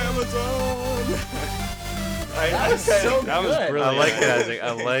of the Amazon! That was so That was good. brilliant. I like it, Isaac.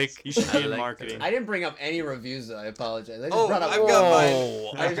 I like. You should I be in like marketing. that. I didn't bring up any reviews though. I apologize. I just Oh, brought up. I've got mine.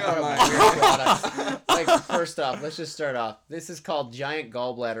 Whoa. I just I've brought got up weird products. Like first off, let's just start off. This is called Giant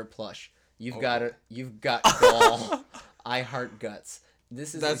Gallbladder Plush. You've got it. You've got gall. I heart guts.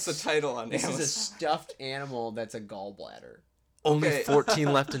 This is That's a, the title on This Amazon. is a stuffed animal that's a gallbladder. Only Okay.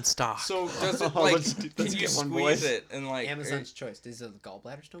 14 left in stock. So does it Oh, like let's can you get one, squeeze boys. it and like Amazon's choice. Does the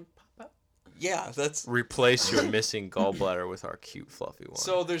gallbladders don't pop up? yeah, that's Replace your missing gallbladder with our cute, fluffy one.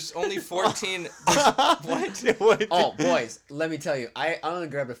 so there's only 14 What? Oh, boys, let me tell you. I only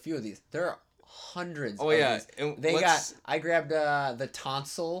grabbed a few of these. There are hundreds. Oh of yeah, these. and They let's- got. I grabbed the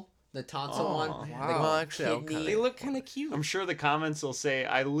tonsil Oh, one. wow. the Well, actually, I'll kidney. cut they look kind of cute. I'm sure the comments will say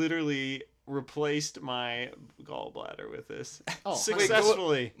I literally replaced my gallbladder with this Oh,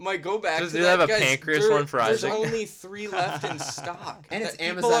 successfully. Mike, go back Does to it that, have a guys, pancreas one for there's Isaac? only 3 left in stock. And it's That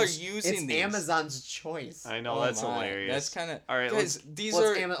people Amazon's. are using it's these. Amazon's choice. I know Oh that's my, hilarious. That's kind of All right, guys. These Well,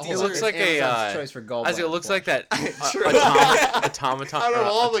 are it's these It are, looks like a, Amazon's choice for gallbladder. Isaac, it looks like that True. automaton. out of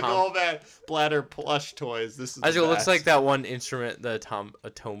all the atom- gallbladder plush toys, this is Isaac, the it looks best. like that one instrument, the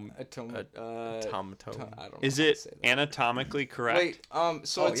automaton. Is it anatomically correct? Wait,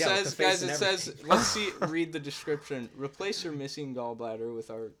 so Oh, it yeah, with says, the face guys, and it says, let's see, read the description. Replace your missing gallbladder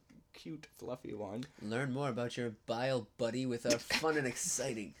with our cute, fluffy one. Learn more about your bile buddy with our fun and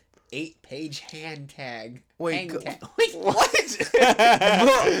exciting 8-page hand tag. Wait, Hang go- tag. Wait, What?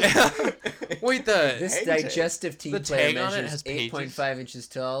 Wait, the This Hang tag. digestive tea The player tag on it measures has pages? 8.5 inches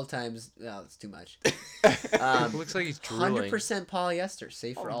tall times. Oh, that's too much. it looks like he's drooling. 100% polyester,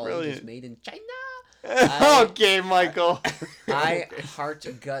 safe for Oh, all brilliant. ages, made in China. Okay, Michael. I heart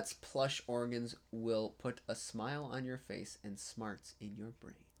guts plush organs will put a smile on your face and smarts in your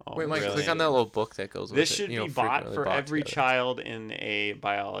brain. Oh, Wait, Mike, click brilliant. on that little book that goes with This it. should you know, be bought frequently for bought every together. child in a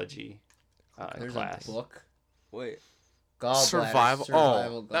biology There's class. a book. Wait, Gallbladder, Survival.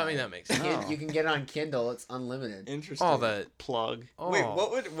 survival Oh, I mean guide. that makes sense. You, you can get it on Kindle. It's unlimited. interesting. Oh, the. Plug. Oh. Wait,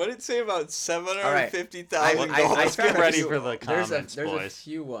 what did it say about Right. 750,000 I Let's get found a ready few- for the comments, there's a boys.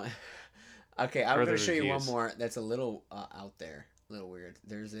 few one. Okay, I'm Or gonna the show you one reviews. more that's a little out there, a little weird.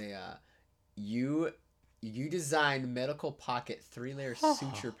 There's a you designed medical pocket 3-layer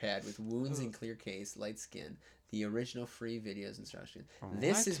suture pad with wounds in clear case, light skin. The original free videos instruction.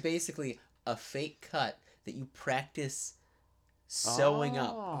 This What? is basically a fake cut that you practice sewing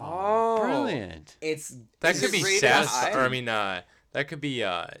up. Oh, brilliant. It's That Is could it be rated satisfying. I? Or I mean, that could be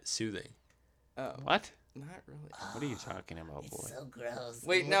soothing. Oh, What? not really. What are you talking about, boy? so gross.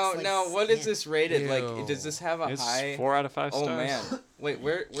 Wait, now, what is this rated? Like, Ew. does this have a It's high? 4 out of 5 stars. Oh man. Wait,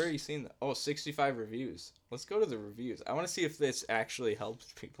 where are you seeing that? Oh, 65 reviews. Let's go to the reviews. I want to see if this actually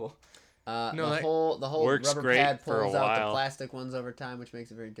helps people. No, the that whole works rubber great pad for a pulls out the while. plastic ones over time, which makes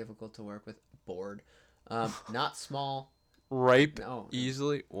it very difficult to work with. Board, not small. ripe No.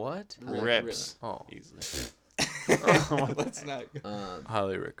 easily. What? Rips. Oh, Easily. Let's not.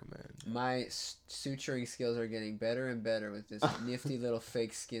 highly recommend. My suturing skills are getting better and better with this nifty little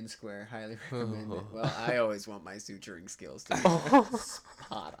fake skin square. Highly recommend it. Well, I always want my suturing skills to be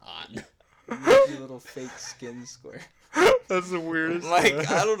spot on. Nifty little fake skin square. That's the weirdest. Like,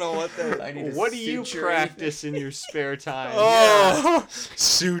 I don't know what that. I need to What do you suture practice in your spare time? Oh,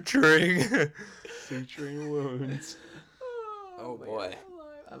 suturing. Suturing wounds. Oh, my boy. God.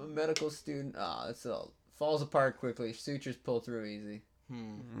 I'm a medical student. Ah, that's all. Falls apart quickly. Sutures pull through easy.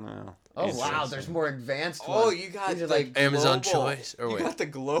 No. Oh wow, Interesting. there's more advanced Oh, ones. you got These are the like Amazon global- choice, or you wait. got the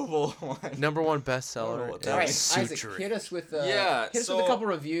global one. #1 I don't know bestseller. what is that All right, is. Isaac, suturing. hit us with Yeah, hit us with a couple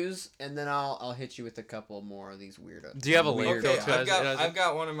reviews, and then I'll hit you with a couple more of these weirdo. Do you have a link weird though, Okay, to I've got Isaac? I've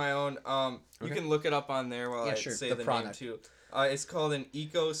got one of my own. You Okay. can look it up on there while Yeah, I sure, say the the product. name too. It's called an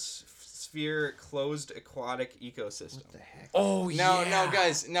ecosphere closed aquatic ecosystem. What the heck? Oh Now, yeah. now,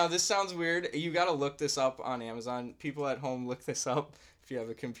 guys, now this sounds weird. You gotta look this up on Amazon. People at home, look this up if you have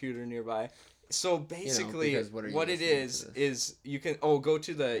a computer nearby. So basically, because what are you what it listening is to this? is you can go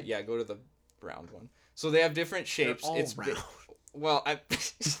to the round one. So they have different shapes. all It's round. well, I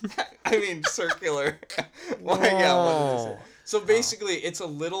mean circular. Well, yeah, what is it? So basically, it's a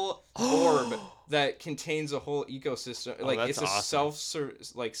little orb that contains a whole ecosystem. Oh, Like that's it's a awesome.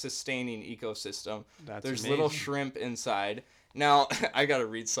 sustaining ecosystem. That's There's amazing. little shrimp inside. Now I gotta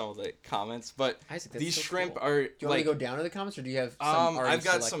read some of the comments, but Isaac, that's these so shrimp cool. are Do you want like me to go down to the comments, or do you have some already I've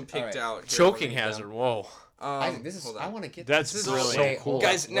got selected? some picked All right. out. Here, Choking I'll read hazard. them. Whoa. Isaac, this is. Hold I on. want to get. That's this. brilliant. Wait, So cool. hold on.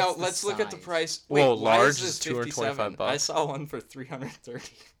 Guys, now What's the let's look at the size? price. Whoa, Wait, why large is is this 57? $225. I saw one for 330.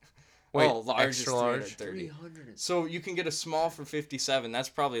 Wait, oh, large extra is large? 330. 300. So you can get a small for 57. That's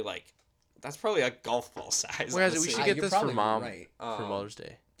probably a golf ball size. Whereas we honestly. should get you're this for probably mom right. for Mother's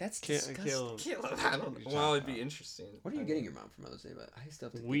Day. That's Caleb, disgusting. I don't know. Well, it'd be interesting. What are you getting your mom for Mother's Day? But I still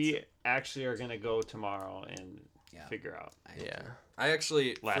have to get We some. actually are gonna go tomorrow and Yeah. figure out. Yeah. I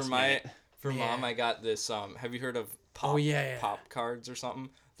actually Last for my minute. for Yeah. mom I got this. Have you heard of pop? Oh, yeah. Pop cards or something?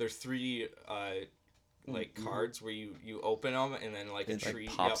 They're 3D like cards where you open them and then like a It, like, tree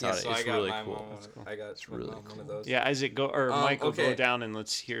pops yep. out. So It's I got really my cool. mom That's one. I got my really mom one of cool. those. Yeah, Isaac, go or Michael, okay. go down and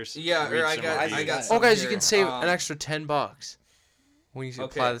let's hear. Yeah, read or I some got reviews. some Oh, guys, you here. can save an extra $10 when you Okay,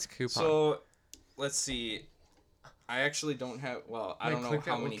 apply this coupon. So let's see. I actually don't have. Well, I Wait, don't know click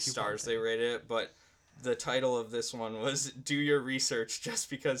that how little many coupon stars thing. they rated it, but the title of this one was "Do your research. Just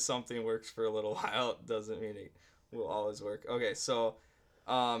because something works for a little while doesn't mean it will always work." Okay, so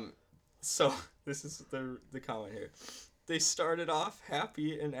this is the comment here. They started off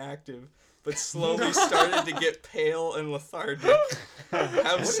happy and active, but slowly started to get pale and lethargic.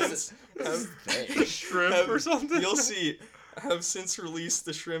 Have since Shrimp or something? You'll see. Have since released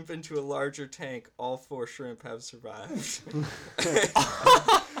the shrimp into a larger tank. All 4 shrimp have survived.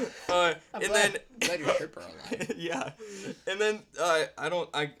 And then glad your shrimp are alive. yeah, and then I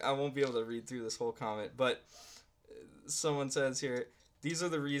won't be able to read through this whole comment, but someone says here, these are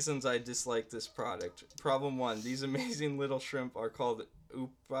the reasons I dislike this product. Problem 1, these amazing little shrimp are called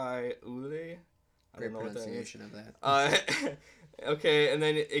upai ule. I Great don't know what that means. pronunciation of that. Okay, and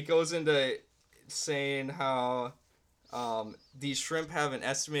then it goes into saying how these shrimp have an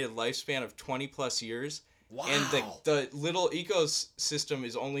estimated lifespan of 20 plus years. Wow. And the little ecosystem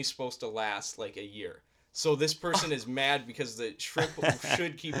is only supposed to last like a year. So this person is mad because the shrimp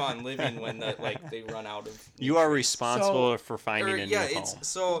should keep on living when they run out of. You are responsible for finding a new home. it's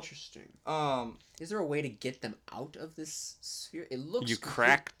so Interesting. um Is there a way to get them out of this sphere? It looks. You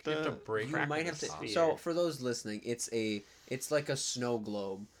crack You have to the. break You might have to. sphere. So for those listening, it's like a snow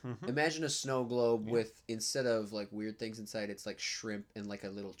globe. Mhm. Imagine a snow globe with, instead of like weird things inside, it's like shrimp and like a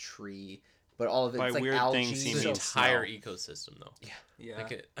little tree, but all of By it's like weird algae. things, you It's an mean entire snow. ecosystem, though. yeah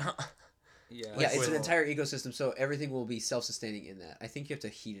Like it. yeah Yeah, it's an with- entire ecosystem, so everything will be self-sustaining in that. I think you have to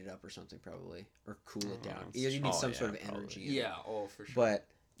heat it up or something probably, or cool it down. that's You need true. some Oh, sort of yeah, probably. energy. in it. yeah, oh for sure. But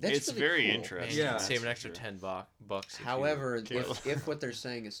That's It's really very cool. Man, interesting. you Yeah. can save an that's extra for sure. $10 if you However, kill it. if what they're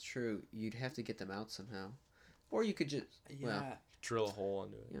saying is true, you'd have to get them out somehow, or you could just well, drill a hole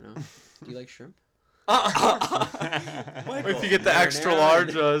into it. you know. Do you like shrimp? If you get the Marinara. extra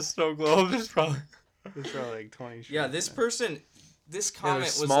large snow globe, there's probably There's probably like 20 Yeah, shrimp this in person, this comment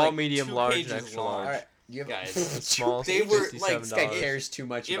was small, like medium, 2 large, pages extra long. large. All right, you have Guys, The small, they were, like, This guy $57. cares too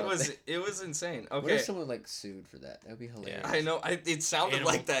much. It about was that. it was insane. What Okay, if someone like sued for that? That'd be hilarious. I know. It sounded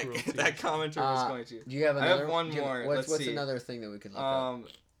Animal like that cruelty. that commenter was going to. Do you have I have another? one do you have- more. What's, Let's what's see. another thing that we could look up?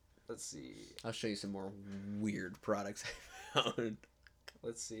 Let's see. I'll show you some more weird products I found.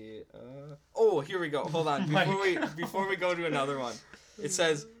 Let's see. Oh, here we go. Hold on. Before we go to another one, it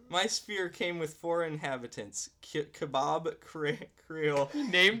says my sphere came with 4 inhabitants: kebab, Creole,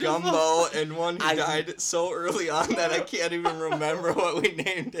 Named gumbo, and one who I- died so early on that I can't even remember what we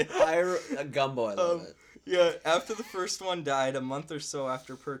named it. A gumbo, I love it. Yeah, after the first one died, a month or so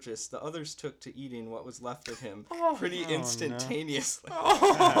after purchase, the others took to eating what was left of him pretty no. instantaneously.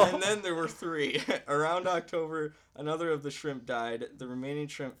 And then there were 3. Around October, another of the shrimp died. The remaining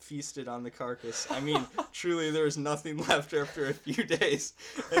shrimp feasted on the carcass. I mean, truly, there was nothing left after a few days.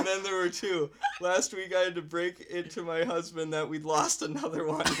 And then there were 2. Last week, I had to break it to my husband that we'd lost another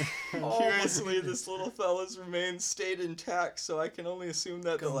one. Curiously, this little fella's remains stayed intact, so I can only assume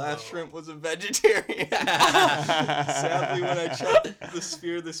that the last shrimp was a vegetarian. Sadly, when I checked the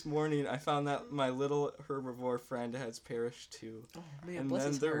sphere this morning, I found that my little herbivore friend has perished too. Oh man, And bless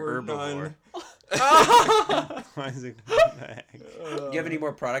then his there heart. were none. Why is it- what the heck? Do you have any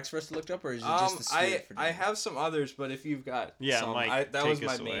more products for us to look up, or is it just the sphere for I now? have some others, but if you've got Yeah, some, Mike, that take was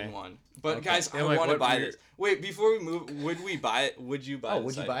my us main away. one. But Okay. guys, Yeah, I Mike, want to what buy weird- this. Wait, before we move, would we buy it? Would you buy Oh, this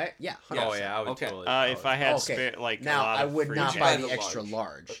would you item? buy it? Yeah. Yeah. 100%. Oh yeah, I would Okay. totally. If I had Okay. spare, like Now a lot I of would free not shit. buy the the extra large.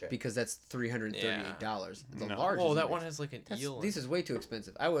 large Okay. because that's $338. The No. large. Oh, is that amazing. one has like an eel. This is way too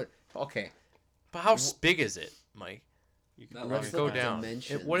expensive. I would. Okay. But how big is it, Mike? You can That probably Let's Go look find- at down.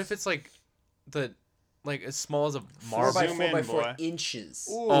 dimensions. What if it's like as small as a 4 marble? by Zoom 4 by in, 4 boy. inches?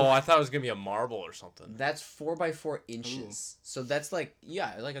 Oh, I thought it was gonna be a marble or something. That's 4 by 4 inches. So that's like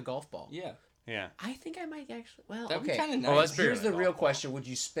like a golf ball. Yeah, Yeah. I think I might actually. Well, that'd be okay. kind of nice. Oh, that's bigger Here's than the a real golf ball. question: would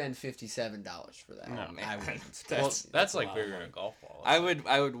you spend $57 for that? No. Oh, man. I wouldn't. Well, That's- that's a like lot bigger of than a money. golf ball. I would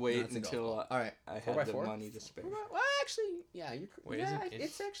wait No, it's a golf until ball. All right. I 4 had by the 4? money to spare. Well, actually, yeah. Wait, is yeah, it inch?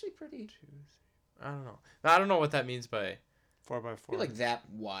 it's actually pretty. I don't know. I don't know what that means by 4x4. You're like that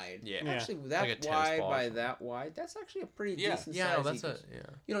wide. yeah. Yeah. Actually, that Like a tennis wide ball or by something. that wide. That's actually a pretty Yeah. decent Yeah, size. no, that's ecosystem. yeah.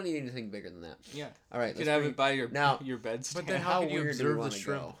 You don't need anything bigger than that. Yeah, All right. you could let's have bring- it by your Now- bed stand. But then how How can you weird do we observe the wanna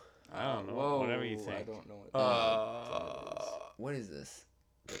shrimp? go? I don't know. Whoa, Whatever you I think. don't know. What is this?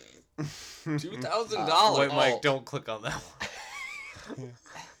 $2,000. Wait, Oh. Mike, don't click on that one.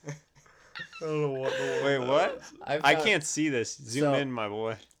 I don't know what. Wait, what? I found- can't see this. Zoom So- in, my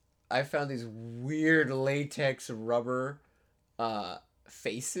boy. I found these weird latex rubber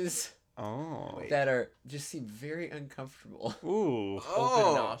faces Oh. that just seem very uncomfortable. Ooh.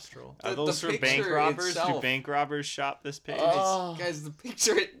 Open nostril. Are the those for bank picture robbers? Do itself. bank robbers shop this page? Oh. Guys, the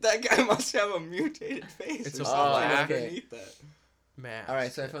picture, that guy must have a mutated face It's or a something black- underneath that. Mask. All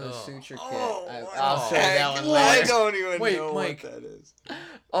right, so I found a Ugh. suture kit. Oh, I'll my show you that heck, one I later. don't even Wait, know Mike. what that is.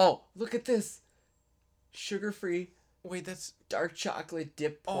 Oh, look at this. Sugar-free Wait, that's dark chocolate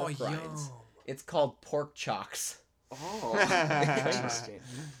dip pork yum. rinds. It's called pork chocks. Oh, interesting.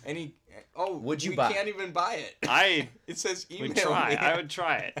 Any? Oh, Would you we buy? can't even buy it. I It says email would try. me. I would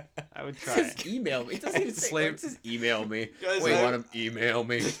try it. I would It try says it. email me. It doesn't even say Slave- it says email me. Guys, Wait, I- want them email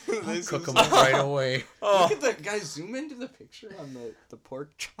me? I'll This cook is- them up right away. Look at the guys. Zoom into the picture on the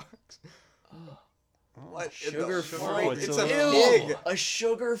pork chocks. What? in the Sugar-free. Oh, it's it's a a pig. Ew, a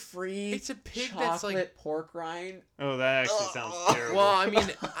sugar-free It's a pig chocolate that's like. pork rind. Oh, that actually sounds terrible. Well, I mean,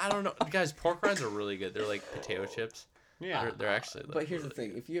 I don't know, guys. Pork rinds are really good. They're like potato chips. yeah. They're actually. Like, But here's the really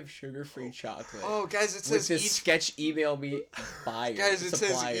thing: if you have sugar-free chocolate, Oh, guys, it with says this each. sketch email me buyer, Guys, it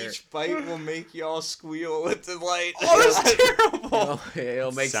supplier, says each bite will make y'all squeal with delight. Oh, that's terrible.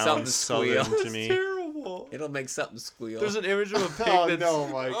 it'll make something Sounds squeal. southern to me. Terrible. It'll make something squeal. There's an image of a pig Oh, that's. no,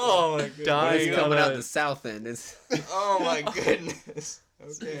 Mike. Oh my But dying. it's coming on out a- the south end. It's, Oh my goodness.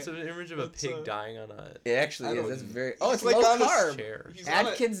 Okay. It's an image of a It's, pig dying on a it actually I is. don't- That's very. Oh, it's He's like low on a carb. chair. He's on a-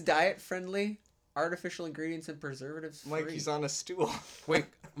 Atkins diet friendly, artificial ingredients and preservatives Mike, free. he's on a stool. Wait,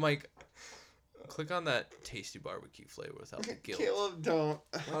 Mike. Click on that tasty barbecue flavor without the guilt. Caleb, don't.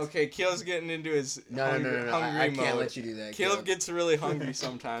 Okay, Caleb's getting into his No. hungry I can't mode. let you do that. Caleb gets really hungry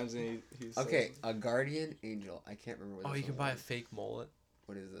sometimes, and he's Okay, a guardian angel. I can't remember. What Oh, this you can one buy a was. fake mullet.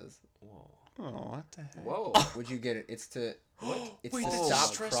 What is this? Whoa. Oh, what the heck? Whoa. Would you get it? It's to. What? It's Wait, to that's a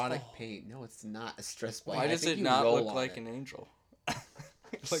stop stress chronic ball. pain. No, it's not a stress ball. Why I does think it you not roll look on like it. an angel?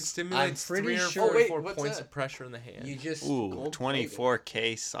 Like stimulates pretty 344 sure- Oh, wait, what's points that? of pressure in the hand. You just Ooh, Gold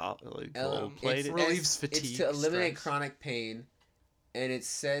 24K solid gold plated. Relieves It's fatigue, to eliminate stress. chronic pain, and it's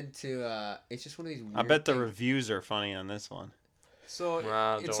said to. It's just one of these. Weird I bet the things. reviews are funny on this one. So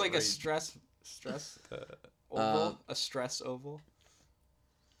Wow, it's don't like a read. stress oval, a stress oval.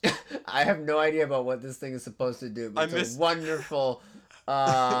 I have no idea about what this thing is supposed to do, but I it's missed- a wonderful.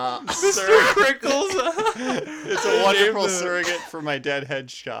 Mr. Prickles. It's a wonderful surrogate for my dead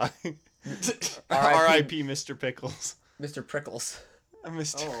hedgehog. R.I.P. Mr. Pickles. Mr. Prickles.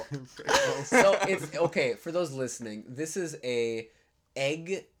 Mr. Oh. Pickles. So it's okay for those listening. This is a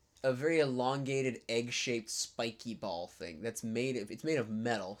very elongated egg-shaped spiky ball thing that's made of. It's made of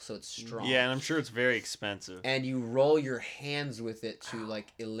metal, so it's strong. Yeah, and I'm sure it's very expensive. And you roll your hands with it to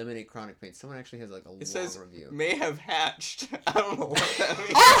like eliminate chronic pain. Someone actually has like a long It says review. may have hatched. I don't know what that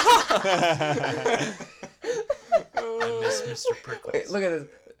means. I miss Mr. Prickles. Wait, look at this.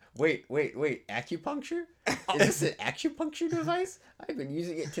 Wait. Acupuncture? Is this an acupuncture device? I've been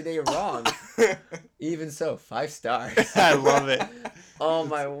using it today wrong. Even so, 5 stars. I love it. Oh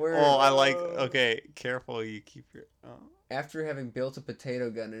my word. Oh, I like. Okay, careful. You keep your. Oh. After having built a potato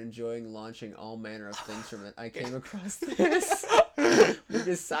gun and enjoying launching all manner of things from it, I came across this. We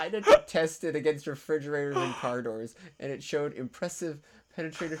decided to test it against refrigerators and car doors, and it showed impressive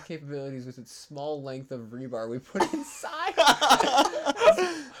penetrative capabilities with its small length of rebar we put inside.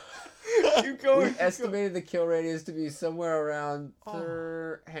 Keep going. We estimated the kill radius to be somewhere around.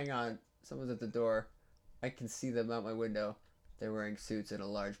 Hang on, someone's at the door. I can see them out my window. They're wearing suits in a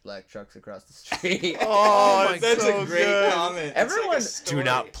large black trucks across the street. Oh, my That's so a great good. comment. It's Everyone- like a Do story.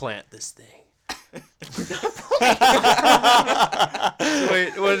 not plant this thing.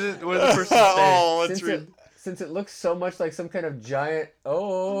 Wait, what did the person say? Oh, let's since, read. since it looks so much like some kind of giant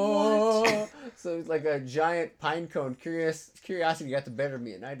so it's like a giant pine cone. Curiosity got the better of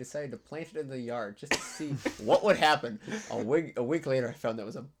me, and I decided to plant it in the yard just to see what would happen. A week later, I found that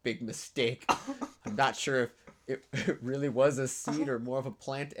was a big mistake. I'm not sure if it really was a seed or more of a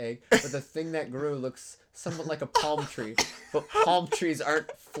plant egg, but the thing that grew looks somewhat like a palm tree. But palm trees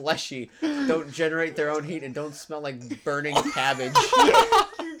aren't fleshy, don't generate their own heat, and don't smell like burning cabbage.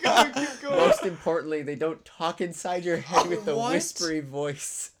 Keep going. Most importantly, they don't talk inside your head with a What? whispery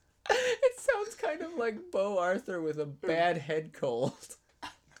voice. It sounds kind of like Bo Arthur with a bad head cold.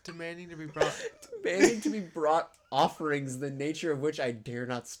 Demanding to be brought. Demanding to be brought offerings, the nature of which I dare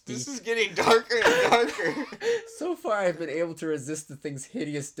not speak. This is getting darker and darker. So far, I've been able to resist the thing's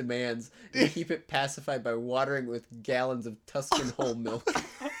hideous demands and keep it pacified by watering it with gallons of Tuscan whole milk.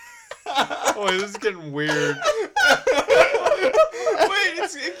 Oh, this is getting weird.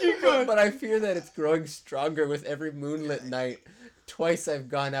 Wait, keep going. But I fear that it's growing stronger with every moonlit night. Twice I've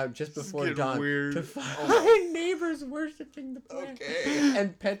gone out just before getting dawn weird. to find neighbors worshiping the plant. Okay.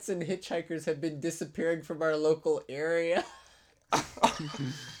 And pets and hitchhikers have been disappearing from our local area.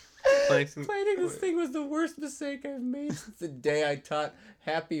 Planting Planting this thing was the worst mistake I've made since the day I taught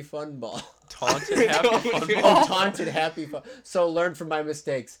Happy Fun Ball. taunted happy fun Oh, Oh, taunted Happy Fun. So learn from my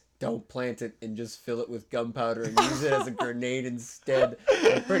mistakes. Don't plant it and just fill it with gunpowder and use it as a grenade instead.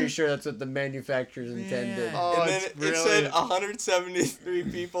 I'm pretty sure that's what the manufacturers intended. Oh, And then it's it said brilliant. 173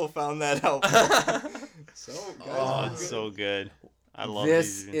 people found that helpful. So, guys, Oh, we're it's good. so good. I love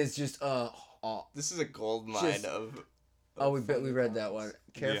This these. is just This is a gold mine Just- of. oh, we read that Oh, one.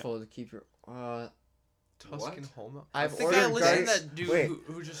 Careful to keep your Tuscan What? whole milk. I've I think I ordered listened to Guardian- that dude Wait.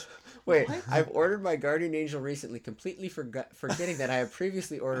 who just. Wait, I've ordered my Guardian Angel recently, completely forgetting that I have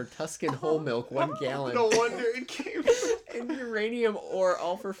previously ordered Tuscan whole milk, 1 gallon, No wonder it came. and uranium ore,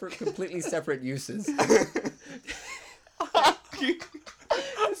 all for completely separate uses.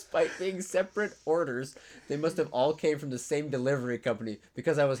 Despite being separate orders, they must have all came from the same delivery company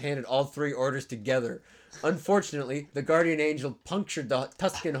because I was handed all 3 orders together. Unfortunately, the Guardian Angel punctured the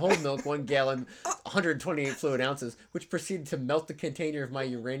Tuscan whole milk 1 gallon, 128 fluid ounces, which proceeded to melt the container of my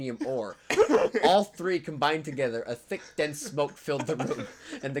uranium ore. All 3 combined together, a thick, dense smoke filled the room,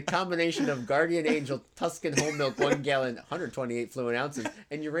 and the combination of Guardian Angel, Tuscan whole milk 1 gallon, 128 fluid ounces,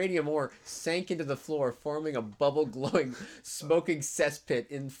 and uranium ore sank into the floor, forming a bubble glowing, smoking cesspit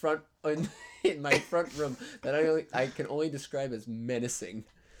in my front room that I can only describe as menacing.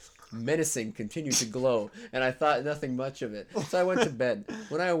 Menacing continued to glow, and I thought nothing much of it. So I went to bed.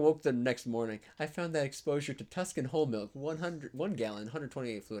 When I awoke the next morning, I found that exposure to Tuscan whole milk, 1 gallon,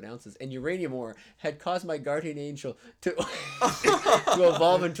 128 fluid ounces, and uranium ore had caused my Guardian Angel to to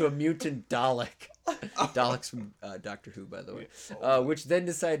evolve into a mutant Dalek. Dalek's from Doctor Who, by the way. Which then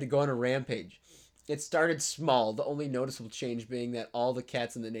decided to go on a rampage. It started small, the only noticeable change being that all the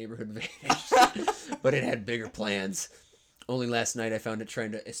cats in the neighborhood vanished. But it had bigger plans. Only last night I found it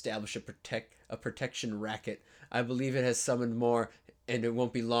trying to establish a protection racket. I believe it has summoned more, and it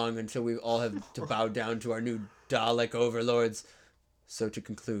won't be long until we all have to bow down to our new Dalek overlords. So to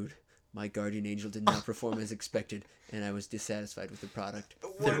conclude, my guardian angel did not perform as expected, and I was dissatisfied with the product.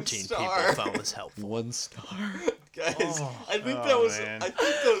 13 people found this helpful. 1 star. Guys, Oh. I think Oh, that was. man. I think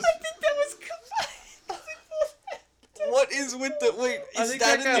that was. What is with the wait? I Is think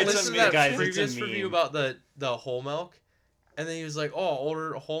that that guy in the listened to guys, that it's a previous meme. review about the whole milk, and then he was like, "Oh, I'll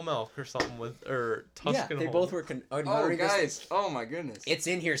order whole milk or something with or Yeah, Tuscan." they whole both milk. were. You Oh, wanna read this? guys! Oh my goodness! It's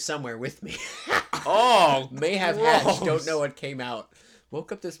in here somewhere with me. Oh, May have hatched. Don't gross. know what came out.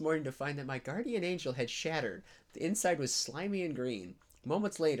 Woke up this morning to find that my guardian angel had shattered. The inside was slimy and green.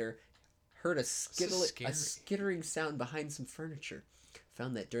 Moments later, heard a scary. skittering sound behind some furniture.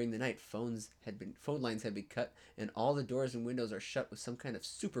 Found that during the night, phone lines had been cut, and all the doors and windows are shut with some kind of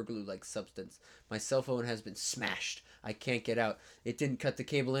super glue-like substance. My cell phone has been smashed. I can't get out. It didn't cut the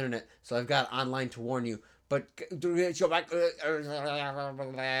cable internet, so I've got online to warn you. But go back.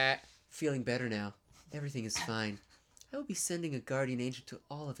 Feeling better now. Everything is fine. I will be sending a guardian angel to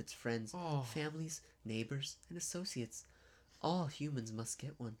all of its friends, Oh. families, neighbors, and associates. All humans must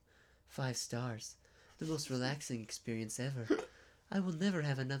get one. 5 stars. The most relaxing experience ever. I will never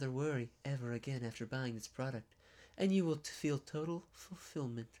have another worry ever again after buying this product, and you will feel total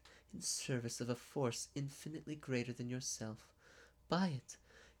fulfillment in service of a force infinitely greater than yourself. Buy it.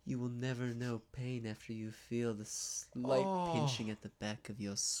 You will never know pain after you feel the slight Oh. pinching at the back of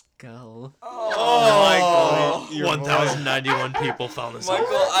your skull. Oh my god! Your 1,091 people found this. Michael,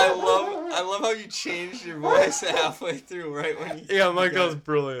 helpful. I love how you changed your voice halfway through, right when you. Yeah, Michael's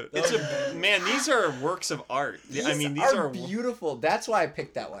brilliant. It's a man. These are works of art. I mean, these are beautiful. That's why I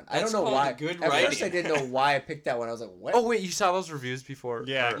picked that one. I That's don't know called why. good At first, writing. I didn't know why I picked that one. I was like, what? Oh wait, you saw those reviews before?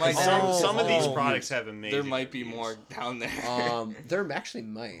 Yeah, Or- 'cause Like, some of these oh. products have amazing. There might be reviews. more down there. There actually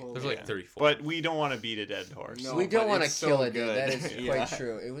might. There's like 34. But we don't want to beat a dead horse. No. We don't but want to it's so kill it, dude. good. That is Yeah. quite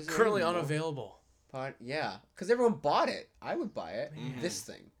true. It was currently already unavailable. yeah, because everyone bought it. I would buy it. Mhm. This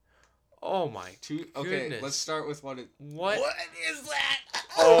thing. Oh my Okay, goodness. let's start with what it. What? is that?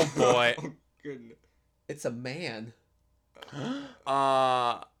 Oh boy. Oh, goodness. It's a man.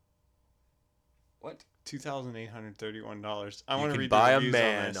 What? $2,831. I You want to can read buy the a reviews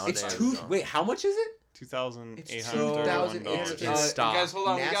man on this. on It's Amazon. two. Wait, how much is it? $2,831. It's stock. Guys, hold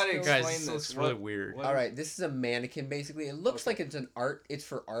on. We gotta Nasco- explain Guys, this this. looks really weird. what- All right, this is a mannequin basically. It looks Okay. like it's an art. It's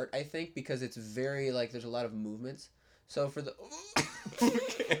for art, I think, because it's very like there's a lot of movements. So for the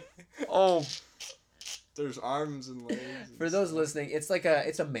Okay. Oh, There's arms and legs. and for those stuff. listening, it's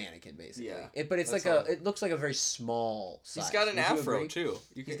a mannequin basically. Yeah, But it's that's like all. it looks like a very small size. He's got an Would you afro agree? too.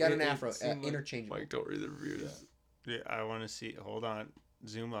 He's got an afro, interchangeable. Mike, don't read the reviews. Yeah, I want to see. Hold on.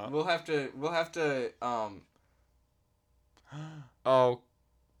 Zoom up. We'll have to. Oh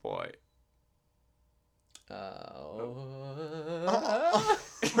boy.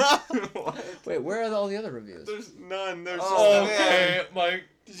 Wait, where are all the other reviews? There's none. There's Oh, just man. Mike.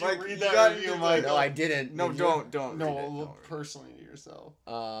 Did you Mike, read you that got review, to Mike? No, I didn't. No, Did you? don't. read it, No, don't read it. personally to yourself.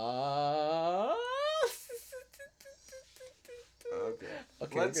 Okay.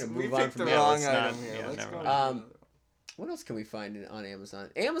 Okay, Let's. we're gonna We move on picked the from Yeah, wrong let's not- item here. yeah, Let's never go. mind. What else can we find on Amazon?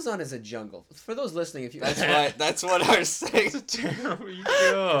 Amazon is a jungle. For those listening, if you That's right. That's what our saying. Terrible. You I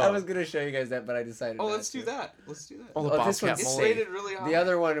go. was gonna show you guys that, but I decided. Oh, not let's do to. that. Let's do that. Oh, the Oh, this Bobcat one's It's mullet. safe. rated really high. The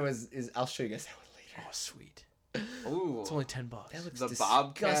other one is. I'll show you guys that one later. Oh, sweet. Ooh. It's only $10. That looks The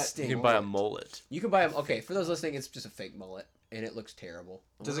Bobcat disgusting. You can buy a mullet. You can buy them. Okay, for those listening, it's just a fake mullet, and it looks terrible.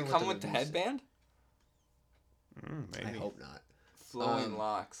 I Does it wonder what come with the reviews say. headband? Maybe. I hope not. Flowing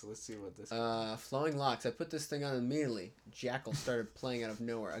locks. Let's see what this. Flowing locks. I put this thing on immediately. Jackal started playing out of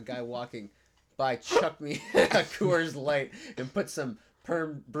nowhere. A guy walking by chucked me a Coors Light and put some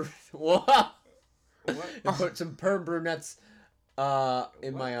Whoa! What? And put some perm brunettes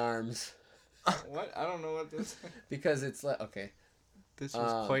in my arms What? I don't know what this. because it's like okay. This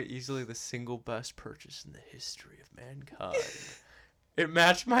was quite easily the single best purchase in the history of mankind. It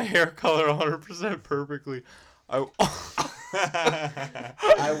matched my hair color 100% perfectly.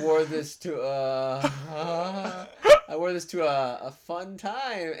 I wore this to a fun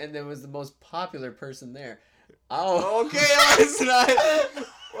time, and there was the most popular person there. Oh, Okay, let's not.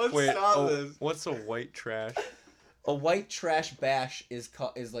 Let's Wait, stop this. what's a white trash? a white trash bash is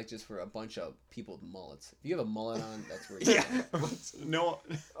like just for a bunch of people with mullets. If you have a mullet on, that's where you. Yeah. No,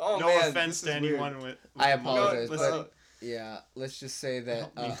 Oh no man, offense this to is weird. anyone with. I apologize, No, but listen, yeah, let's just say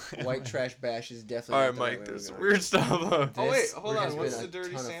that Help me. white trash bash is definitely. All not right, the right Mike, way there's we're some going. weird stuff. Oh wait, This hold has on. been What's a the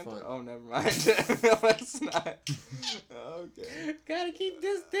dirty ton of Santa? fun. Oh, never mind. No, it's not. Okay. Gotta keep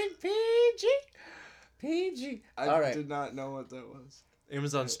this thing PG. PG. I All right. did not know what that was.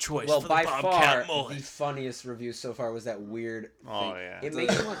 Amazon's choice Well, for by the far, Bobcat the mullet. funniest review so far was that weird thing. Oh, yeah. It made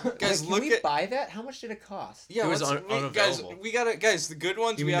me want... Guys, Guys, look can we at- buy that? How much did it cost? Yeah, It was guys, unavailable. we gotta the good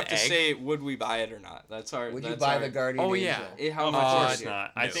ones. You We mean have the to egg? say, would we buy it or not? That's our. Would you that's buy our- the Guardian Oh, Angel? yeah. How Of much course is it?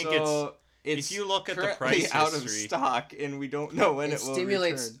 not. I think So, if you look at the currently price out of history- stock, and we don't know when It it will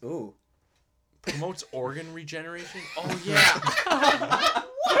stimulates... return. Ooh. Promotes organ regeneration. Oh yeah.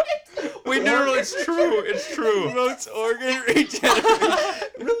 Wait, no, it's true. It's true. Promotes organ regeneration.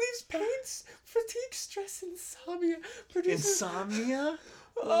 Relieves pains, fatigue, stress, insomnia. Produces... Insomnia?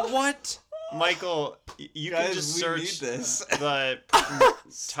 What? Michael, you can Guys, just we search need this. the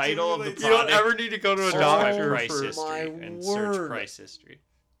title of the Stimulates- You don't product. ever need to go to a search doctor price for. history My and search word. price history.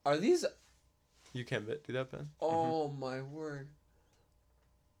 Are these... You can do that, Ben. Oh, my word.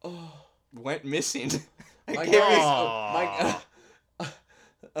 Oh. Went missing. I My, can't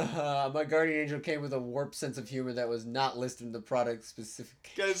Aw. my guardian angel came with a warped sense of humor that was not listed in the product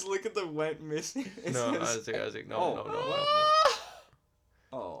specific. Guys, look at the went missing. It No, says- Isaac, no, Oh. no.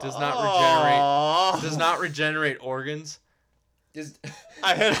 Oh. Does not regenerate. Aw. Does not regenerate organs. Just,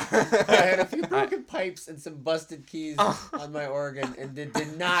 I had I had a few broken pipes and some busted keys on my organ, and it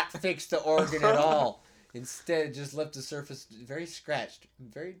did not fix the organ at all. Instead, it just left the surface very scratched. I'm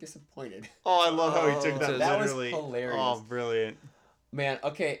very disappointed. Oh, I love how he Oh, took that. that was literally. hilarious. Oh, brilliant. Man,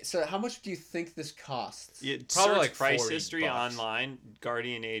 okay, so how much do you think this costs? You Probably search like price $40. history online,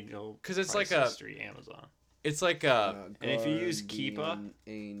 Guardian Angel. 'Cause it's price like a- history, Amazon. It's like And if you use Keepa- Guardian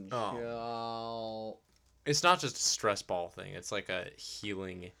Angel, it's not just a stress ball thing. It's like a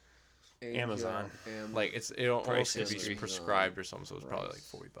healing. Angel, Amazon. Like it almost Price could be history. prescribed or something. So it's probably like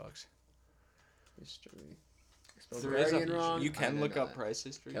Price. $40. history. Spelled There is Guardian wrong? you I can didn't look know up that. price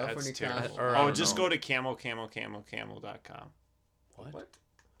history. California That's terrible. Council. Or I Oh, don't just know. go to camel.com. What?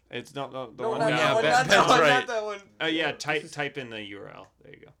 It's not the No, one not yeah, that one. Ben- Not that Ben's one. right. Not that one. yeah, type in the URL.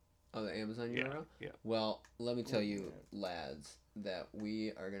 There you go. Oh, the Amazon Yeah, URL? yeah. Well, let me tell you, lads, that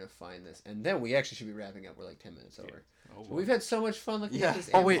we are going to find this. And then we actually should be wrapping up. We're like 10 minutes over. Oh, We've had so much fun looking Yeah. at this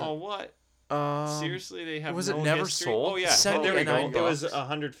Oh, wait. Amazon. oh what? Um, Seriously, they have was it no never history? sold? Oh yeah, there we go. $79. It was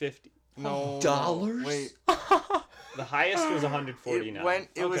 150. No. Dollars? Wait. The highest was 149.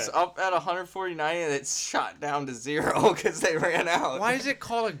 It was up at 149 and it shot down to 0 because they ran out. Why is it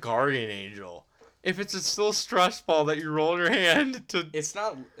called a guardian angel? If it's a still stress ball that you roll in your hand to. It's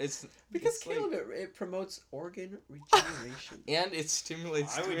not. It's Because it's like- Caleb, it promotes organ regeneration. and it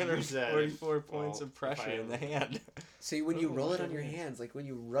stimulates I would use that 344 if- points well, of pressure if I- in the hand. See, when you Oh, roll it my on your goodness. hands, like when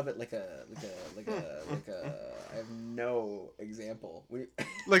you rub it like a I have no example. When you,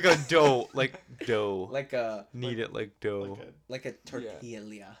 Like a dough. Like dough. like a Knead it like dough. Like a- like a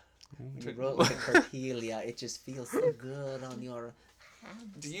tortilla. When you Ooh. roll it like a tortilla, it just feels so good on your hands.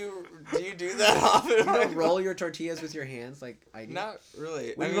 Do you do that often? You don't roll your tortillas with your hands like I do. Not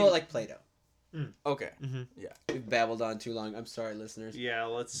really. We I roll mean, it like Play-Doh. okay. Mm-hmm. We've babbled on too long. I'm sorry, listeners. Yeah,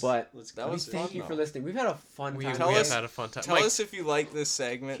 let's. But let's that We was thank fun, you for though. listening. We've had a fun We time. Tell have us- had a fun time. Tell Mike, us if you like this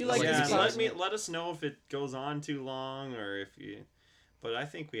segment. If you like yeah, this let us know if it goes on too long or if you. But I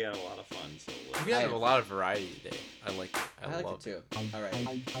think we had a lot of fun. So we had a lot of variety today. I like it. I like it love too. All right.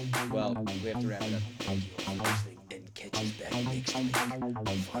 Well, we have to wrap it up. Thank you all for listening, and catch us back next week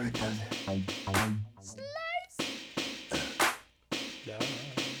for another Yeah.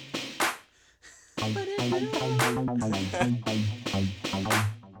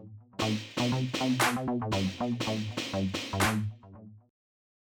 Bye.